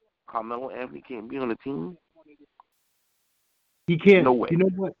 Carmelo Anthony can't be on the team? He can't. No way. You know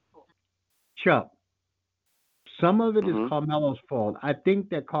what, Chuck? Some of it is Hmm. Carmelo's fault. I think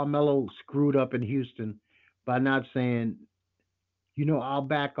that Carmelo screwed up in Houston by not saying, I'll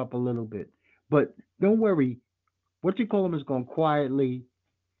back up a little bit. But don't worry, what you call him is going quietly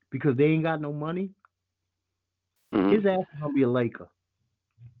because they ain't got no money. Hmm. His ass is gonna be a Laker.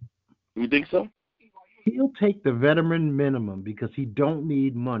 You think so? He'll take the veteran minimum because he don't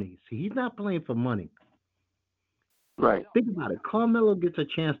need money. See, he's not playing for money. Right. Think about it. Carmelo gets a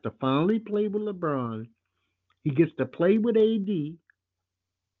chance to finally play with LeBron. He gets to play with AD,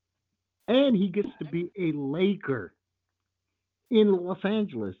 and he gets to be a Laker in Los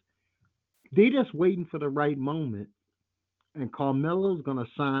Angeles. They just waiting for the right moment, and Carmelo's gonna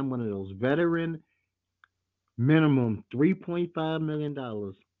sign one of those veteran minimum $3.5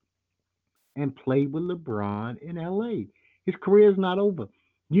 million and play with LeBron in LA. His career is not over.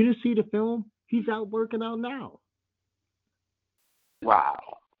 You didn't see the film? He's out working out now.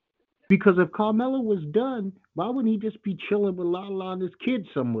 Wow. Because if Carmelo was done, why wouldn't he just be chilling with Lala and his kids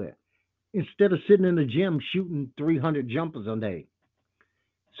somewhere instead of sitting in the gym shooting 300 jumpers a day?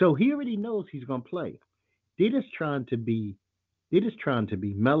 So he already knows he's gonna play. They're just trying to be they're just trying to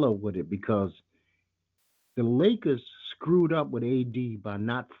be mellow with it because the Lakers screwed up with AD by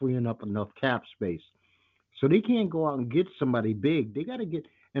not freeing up enough cap space. So they can't go out and get somebody big. They got to get,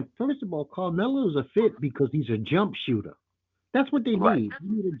 and first of all, Carmelo's a fit because he's a jump shooter. That's what they Right. need.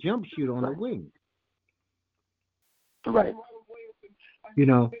 You need a jump shooter on the Right. wing. Right. You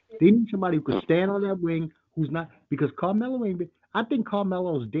know, they need somebody who can stand on that wing who's not, because Carmelo ain't been, I think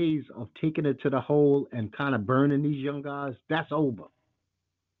Carmelo's days of taking it to the hole and kind of burning these young guys, that's over.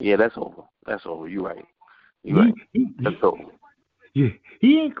 Yeah, that's over. That's over. You're right. You're He, right. he, That's over.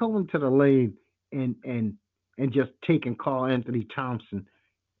 he ain't going to the lane and just taking Carl Anthony Thompson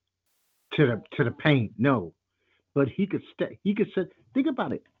to the paint. No, but he could stay. He could sit. Think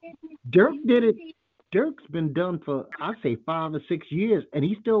about it. Dirk did it. Dirk's been done for I say 5 or 6 years, and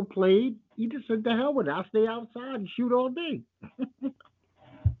he still played. He just said, "The hell with it. I'll stay outside and shoot all day."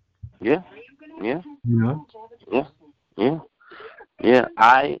 Yeah. Yeah. You know. Yeah. Yeah.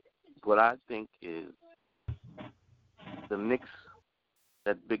 Yeah. What I think is the Knicks,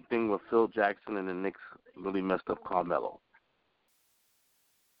 that big thing with Phil Jackson and the Knicks really messed up Carmelo.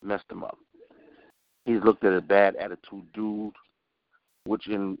 Messed him up. He's looked at a bad attitude dude, which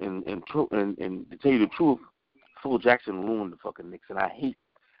in to tell you the truth, Phil Jackson ruined the fucking Knicks, and I hate.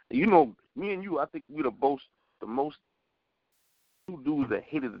 You know, me and you, I think we're the most two dudes that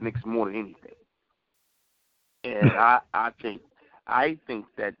hated the Knicks more than anything. And I think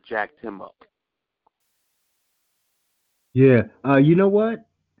that jacked him up. Yeah. You know what?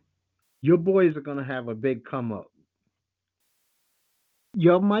 Your boys are gonna have a big come up.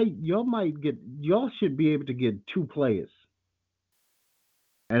 Y'all should be able to get two players.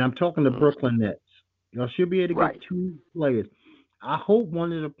 And I'm talking to Brooklyn Nets. Y'all should be able to Right. get two players. I hope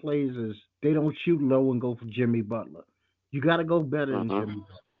one of the players is they don't shoot low and go for Jimmy Butler. You got to go better than Jimmy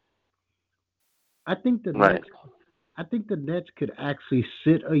Butler. I think the Right. Nets. I think the Nets could actually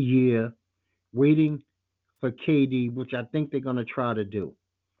sit a year waiting for KD, which I think they're going to try to do.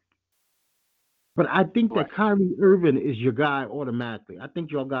 But I think Right. that Kyrie Irving is your guy automatically. I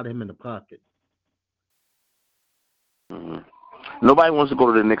think y'all got him in the pocket. Mm-hmm. Nobody wants to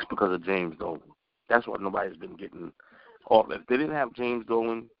go to the Knicks because of James Dolan. That's what nobody's been getting off. If they didn't have James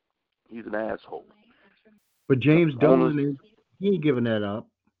Dolan, he's an asshole. But James Dolan, he ain't giving that up.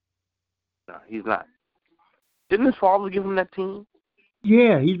 No, he's not. Didn't his father give him that team?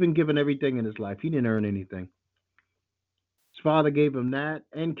 Yeah, he's been given everything in his life. He didn't earn anything. His father gave him that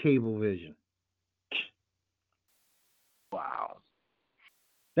and Cablevision. Wow.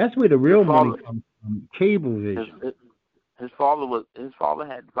 That's where the real money comes from. Cablevision. His father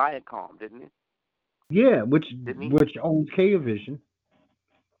had Viacom, didn't he? Yeah, which owns Cablevision.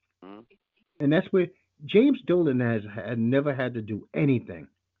 Mm-hmm. And that's where James Dolan had never had to do anything.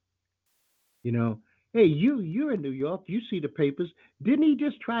 You know, hey, you're in New York. You see the papers. Didn't he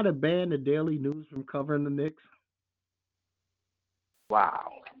just try to ban the Daily News from covering the Knicks?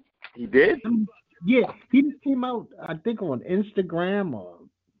 Wow. He did? Yeah, he just came out, I think, on Instagram or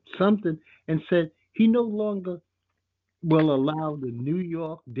something and said he no longer will allow the New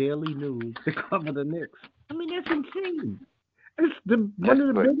York Daily News to cover the Knicks. I mean, that's insane. It's one of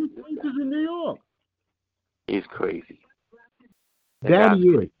the biggest places in New York. He's crazy. That he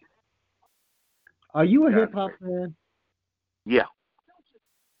is. Are you a hip hop fan? Yeah.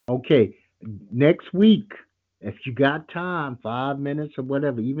 Okay. Next week, if you got time, 5 minutes or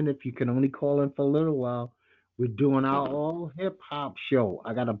whatever, even if you can only call in for a little while, we're doing our all hip hop show.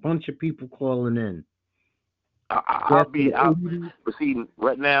 I got a bunch of people calling in. But see,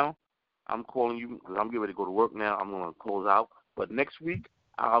 right now, I'm calling you because I'm getting ready to go to work now. I'm going to close out. But next week,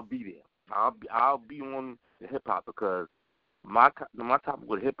 I'll be there. I'll be on the hip hop because my topic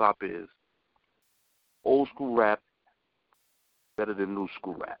with hip hop is old school rap better than new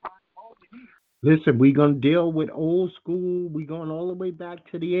school rap. Listen, we're going to deal with old school. We're going all the way back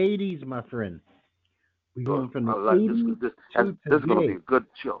to the 80s, my friend. We're going from the 80s this is going to be a good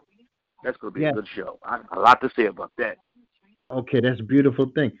show. That's going to be a good show. I have a lot to say about that. Okay, that's a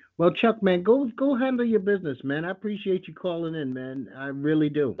beautiful thing. Well, Chuck, man, go handle your business, man. I appreciate you calling in, man. I really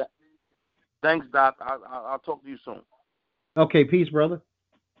do. Thanks, Doc. I'll talk to you soon. Okay, peace, brother.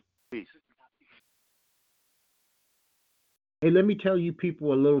 Peace. Hey, let me tell you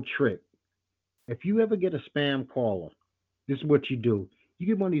people a little trick. If you ever get a spam caller, this is what you do. You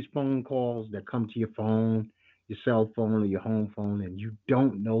get one of these phone calls that come to your phone, your cell phone, or your home phone, and you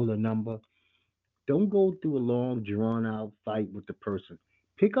don't know the number. Don't go through a long, drawn out fight with the person.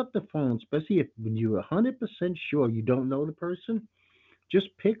 Pick up the phone, especially if when you're 100% sure you don't know the person. Just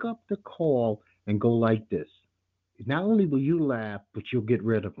pick up the call and go like this. Not only will you laugh, but you'll get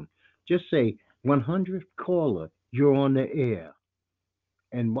rid of them. Just say, 100th caller, you're on the air.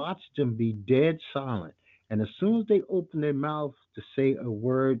 And watch them be dead silent. And as soon as they open their mouth to say a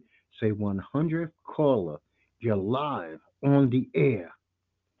word, say 100th caller, you're live on the air.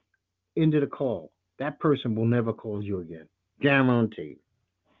 End of the call. That person will never call you again. Guaranteed.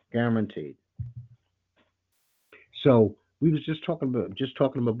 Guaranteed. So we was just talking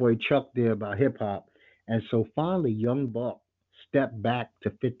to my boy Chuck there about hip hop. And so finally Young Buck stepped back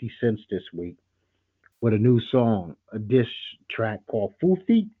to 50 Cents this week with a new song, a diss track called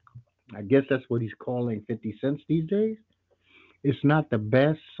Foofy. I guess that's what he's calling 50 Cents these days. It's not the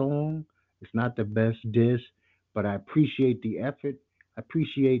best song, it's not the best diss, but I appreciate the effort. I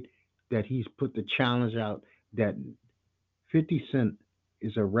appreciate that he's put the challenge out that 50 Cent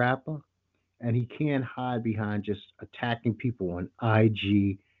is a rapper and he can't hide behind just attacking people on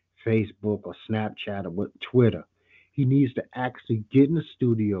IG, Facebook, or Snapchat or Twitter. He needs to actually get in the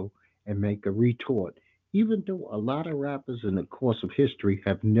studio and make a retort. Even though a lot of rappers in the course of history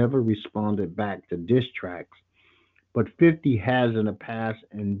have never responded back to diss tracks, but 50 has in the past,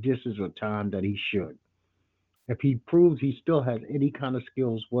 and this is a time that he should. If he proves he still has any kind of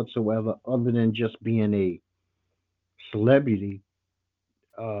skills whatsoever other than just being a celebrity,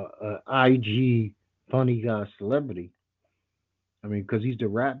 IG funny guy celebrity, I mean, because he's the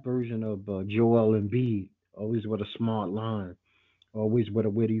rap version of Joel Embiid, always with a smart line, always with a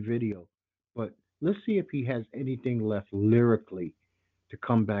witty video. But let's see if he has anything left lyrically to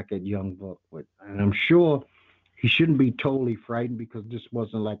come back at Young Buck with. And I'm sure he shouldn't be totally frightened because this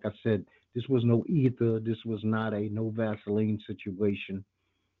wasn't, like I said, this was no ether. This was not a no Vaseline situation,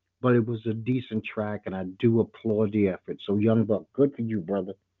 but it was a decent track, and I do applaud the effort. So, Young Buck, good for you,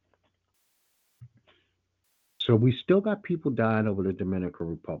 brother. So we still got people dying over the Dominican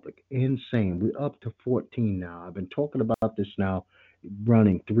Republic. Insane. We're up to 14 now. I've been talking about this now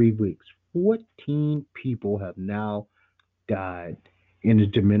running 3 weeks. 14 people have now died in the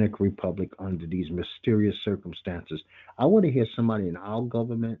Dominican Republic under these mysterious circumstances. I want to hear somebody in our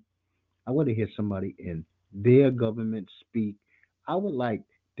government. I want to hear somebody in their government speak. I would like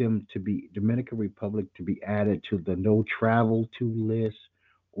them to be Dominican Republic to be added to the no travel to list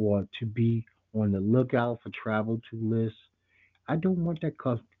or to be on the lookout for travel to list. I don't want that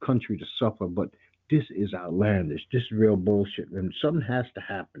country to suffer, but this is outlandish. This is real bullshit, and something has to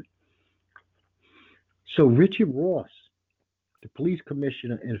happen. So Richard Ross, the police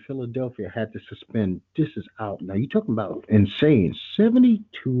commissioner in Philadelphia, had to suspend. This is out now. You're talking about insane.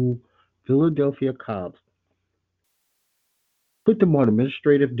 72 Philadelphia cops put them on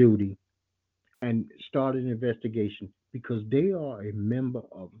administrative duty and started an investigation because they are a member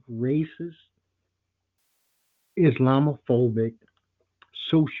of racist, Islamophobic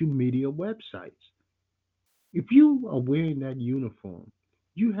social media websites. If you are wearing that uniform,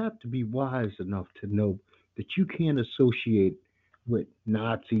 you have to be wise enough to know that you can't associate with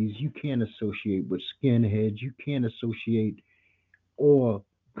Nazis, you can't associate with skinheads, you can't associate or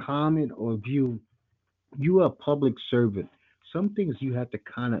comment or view. You are a public servant. Some things you have to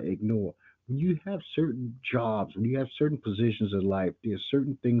kind of ignore. When you have certain jobs, when you have certain positions in life, there are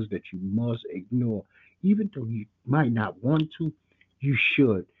certain things that you must ignore. Even though you might not want to, you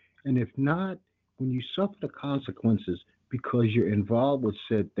should. And if not, when you suffer the consequences because you're involved with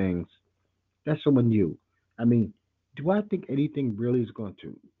said things, that's on you. I mean, do I think anything really is going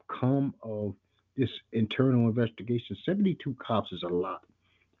to come of this internal investigation? 72 cops is a lot.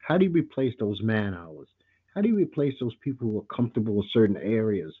 How do you replace those man hours? How do you replace those people who are comfortable in certain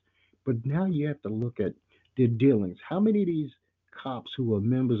areas? But now you have to look at their dealings. How many of these cops who are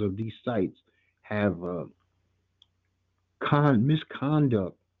members of these sites have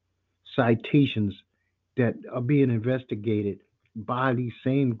misconduct citations that are being investigated by these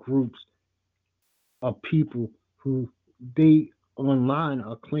same groups of people who they online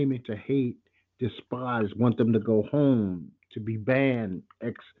are claiming to hate, despise, want them to go home, to be banned,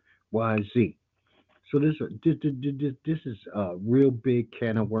 X, Y, Z. So this is a real big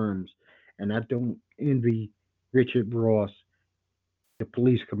can of worms, and I don't envy Richard Ross, the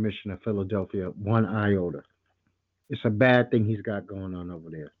police commissioner of Philadelphia, one iota. It's a bad thing he's got going on over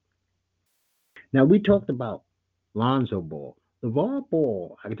there. Now we talked about Lonzo Ball. LeVar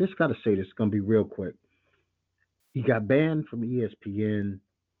Ball, I just got to say this, it's going to be real quick. He got banned from ESPN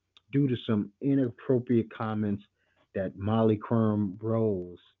due to some inappropriate comments that Molly Quirm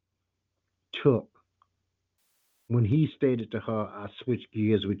Rose took when he stated to her, "I switch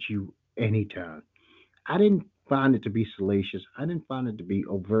gears with you anytime." I didn't find it to be salacious. I didn't find it to be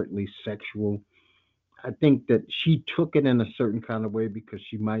overtly sexual. I think that she took it in a certain kind of way because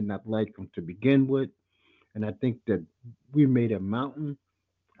she might not like him to begin with. And I think that we made a mountain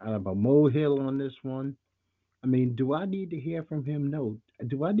out of a molehill on this one. I mean, do I need to hear from him? No.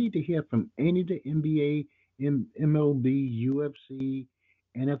 Do I need to hear from any of the NBA, MLB, UFC,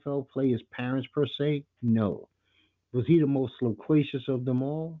 NFL players' parents per se? No. Was he the most loquacious of them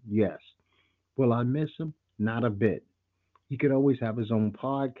all? Yes. Will I miss him? Not a bit. He could always have his own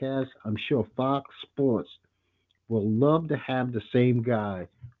podcast. I'm sure Fox Sports will love to have the same guy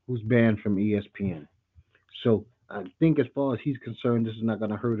who's banned from ESPN. So I think as far as he's concerned, this is not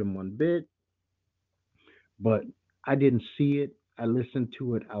going to hurt him one bit. But I didn't see it. I listened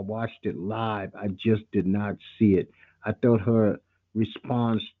to it. I watched it live. I just did not see it. I thought her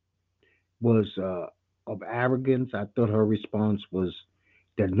response was of arrogance. I thought her response was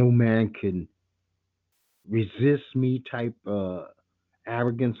that no man can resist me type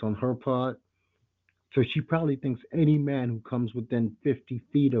arrogance on her part. So she probably thinks any man who comes within 50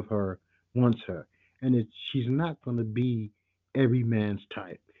 feet of her wants her. And she's not going to be every man's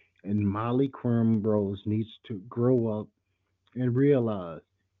type. And Molly Rose needs to grow up and realize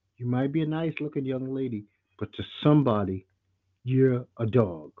you might be a nice looking young lady, but to somebody, you're a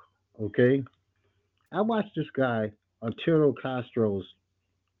dog. Okay? I watched this guy, Arturo Castro's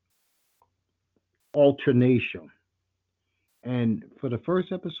Alternation. And for the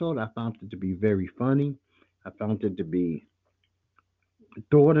first episode, I found it to be very funny. I found it to be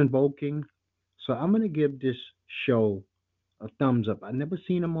thought invoking. So I'm going to give this show a thumbs up. I never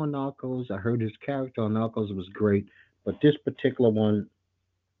seen him on Narcos. I heard his character on Narcos was great, but this particular one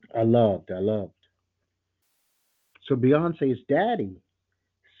I loved. I loved. So Beyonce's daddy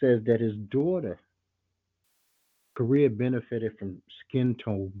says that his daughter career benefited from skin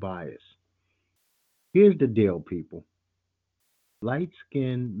tone bias. Here's the deal, people. Light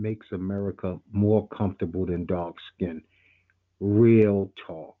skin makes America more comfortable than dark skin. Real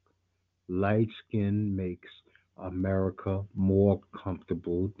talk. Light skin makes America more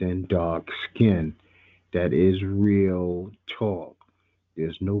comfortable than dark skin. That is real talk.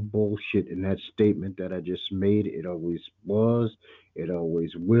 There's no bullshit in that statement that I just made. It always was. It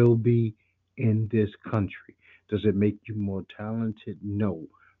always will be in this country. Does it make you more talented? No.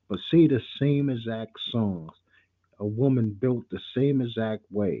 But say the same exact songs. A woman built the same exact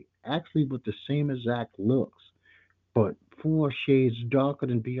way, actually with the same exact looks, but four shades darker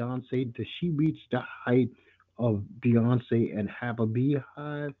than Beyonce. Does she reach the height of Beyonce and have a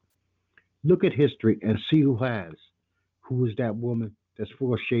beehive? Look at history and see who has. Who is that woman that's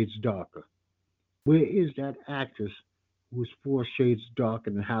four shades darker? Where is that actress who is four shades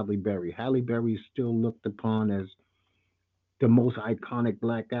darker than Halle Berry? Halle Berry is still looked upon as the most iconic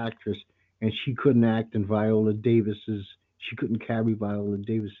black actress, and she couldn't act in Viola Davis's. She couldn't carry Viola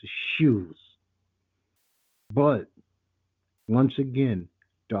Davis's shoes. But once again,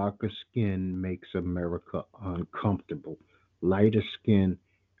 darker skin makes America uncomfortable. Lighter skin,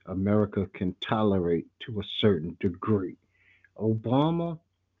 America can tolerate to a certain degree. Obama,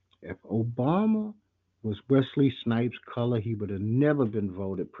 if Obama was Wesley Snipes' color, he would have never been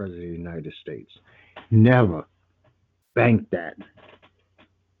voted president of the United States. Never. Bank that.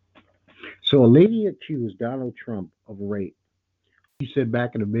 So a lady accused Donald Trump of rape. He said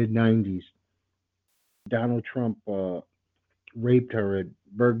back in the mid 90s, Donald Trump raped her at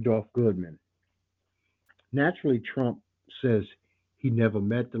Bergdorf Goodman. Naturally, Trump says he never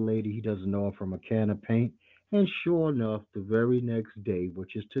met the lady. He doesn't know her from a can of paint. And sure enough, the very next day,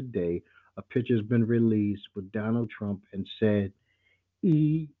 which is today, a picture's been released with Donald Trump and said,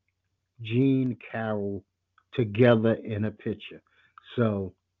 E. Jean Carroll together in a picture.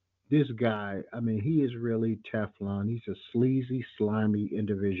 So this guy, I mean, he is really Teflon. He's a sleazy, slimy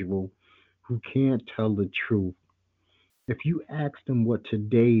individual who can't tell the truth. If you asked him what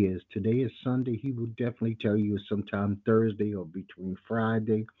today is Sunday, he will definitely tell you it's sometime Thursday or between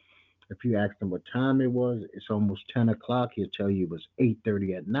Friday. If you asked him what time it was, it's almost 10 o'clock. He'll tell you it was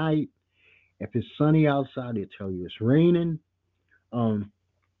 8:30 at night. If it's sunny outside, he'll tell you it's raining. Um,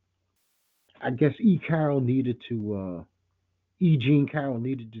 I guess E. Jean Carroll needed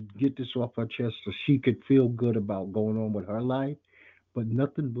to get this off her chest so she could feel good about going on with her life. But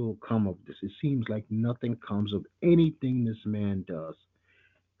nothing will come of this. It seems like nothing comes of anything this man does.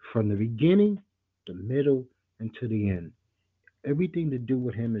 From the beginning, the middle, and to the end. Everything to do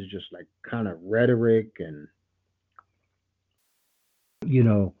with him is just like kind of rhetoric and, you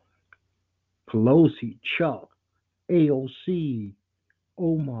know, Pelosi, Chuck, AOC,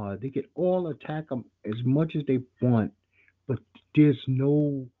 Omar. They can all attack him as much as they want, but there's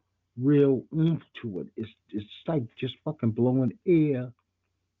no real oomph to it. It's like just fucking blowing air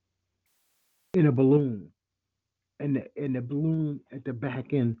in a balloon, and the balloon at the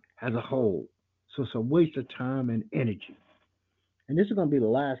back end has a hole. So it's a waste of time and energy. And this is gonna be the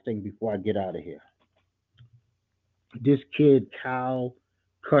last thing before I get out of here. This kid, Kyle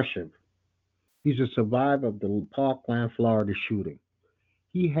Kushev, he's a survivor of the Parkland, Florida shooting.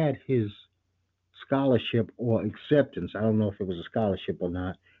 He had his scholarship or acceptance, I don't know if it was a scholarship or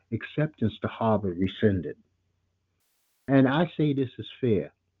not, acceptance to Harvard rescinded. And I say this is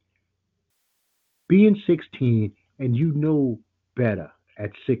fair. Being 16 and you know better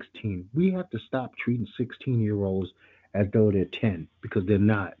at 16, we have to stop treating 16-year-olds as though they're 10, because they're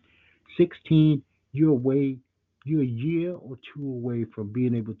not. 16, you're a year or two away from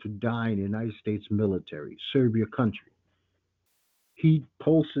being able to die in the United States military, serve your country. He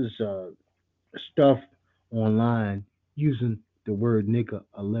posts stuff online using the word nigger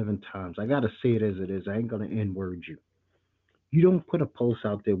 11 times. I got to say it as it is. I ain't going to N-word you. You don't put a post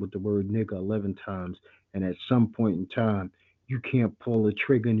out there with the word nigger 11 times, and at some point in time, you can't pull a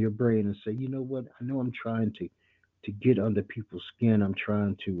trigger in your brain and say, you know what, I know I'm trying to get under people's skin. I'm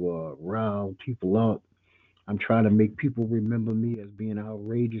trying to rile people up. I'm trying to make people remember me as being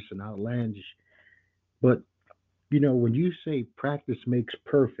outrageous and outlandish. But, when you say practice makes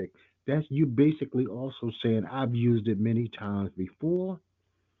perfect, that's you basically also saying I've used it many times before.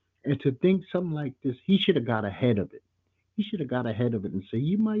 And to think something like this, he should have got ahead of it. He should have got ahead of it and say,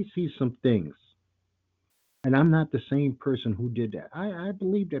 you might see some things. And I'm not the same person who did that. I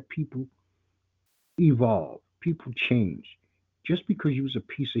believe that people evolve. People change. Just because you was a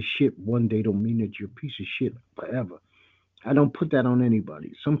piece of shit one day don't mean that you're a piece of shit forever. I don't put that on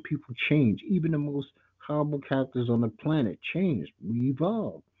anybody. Some people change. Even the most horrible characters on the planet change. We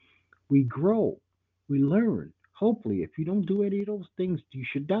evolve. We grow. We learn. Hopefully, if you don't do any of those things, you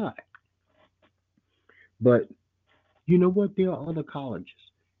should die. But you know what? There are other colleges.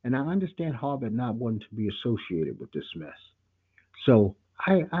 And I understand Harvard not wanting to be associated with this mess. So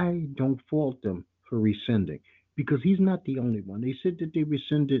I don't fault them for rescinding, because he's not the only one. They said that they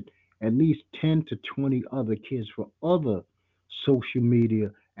rescinded at least 10 to 20 other kids for other social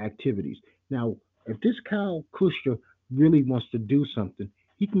media activities. Now, if this Kyle Kushev really wants to do something,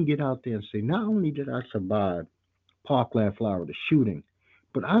 he can get out there and say, not only did I survive Parkland, Florida shooting,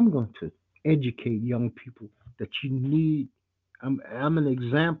 but I'm going to educate young people that you need. I'm an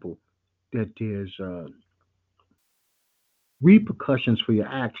example that there's repercussions for your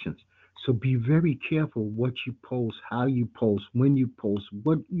actions. So be very careful what you post, how you post, when you post,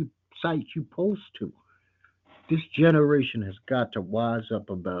 what sites you post to. This generation has got to wise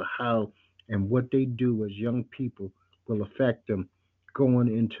up about how and what they do as young people will affect them going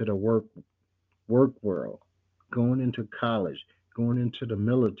into the work world, going into college, going into the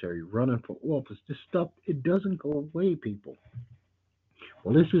military, running for office. This stuff, it doesn't go away, people.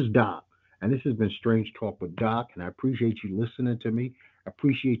 Well, this is Doc, and this has been Strange Talk with Doc, and I appreciate you listening to me. I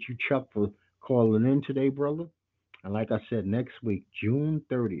appreciate you, Chuck, for calling in today, brother. And like I said, next week, June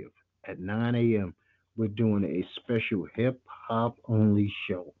 30th at 9 a.m., we're doing a special hip-hop only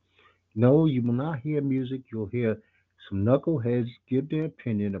show. No, you will not hear music. You'll hear some knuckleheads give their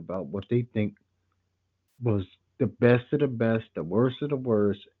opinion about what they think was the best of the best, the worst of the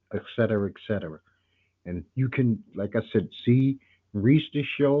worst, etc., etc. And you can, like I said, reach the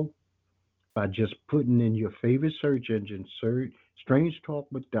show by just putting in your favorite search engine, Strange Talk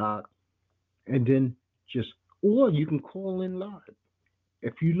with Doc, and then or you can call in live.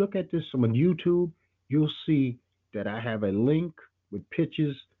 If you look at this on YouTube, you'll see that I have a link with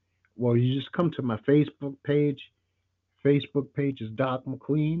pictures. Well, you just come to my Facebook page. Facebook page is Doc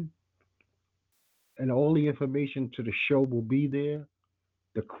McQueen, and all the information to the show will be there.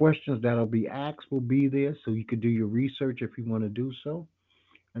 The questions that'll be asked will be there, so you can do your research if you want to do so.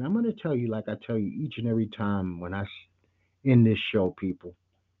 And I'm going to tell you, like I tell you each and every time when I end this show, people,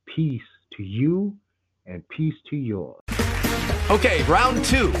 peace to you and peace to yours. Okay, round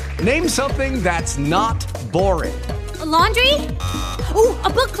two. Name something that's not boring. A laundry? Ooh, a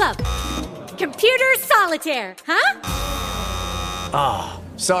book club. Computer solitaire, huh? Ah,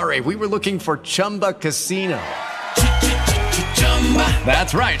 sorry, we were looking for Chumba Casino.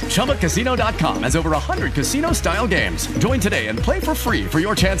 That's right. ChumbaCasino.com has over 100 casino-style games. Join today and play for free for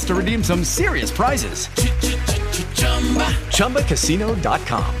your chance to redeem some serious prizes.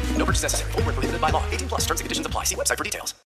 ChumbaCasino.com. No purchase necessary. Void where prohibited by law. 18+ terms and conditions apply. See website for details.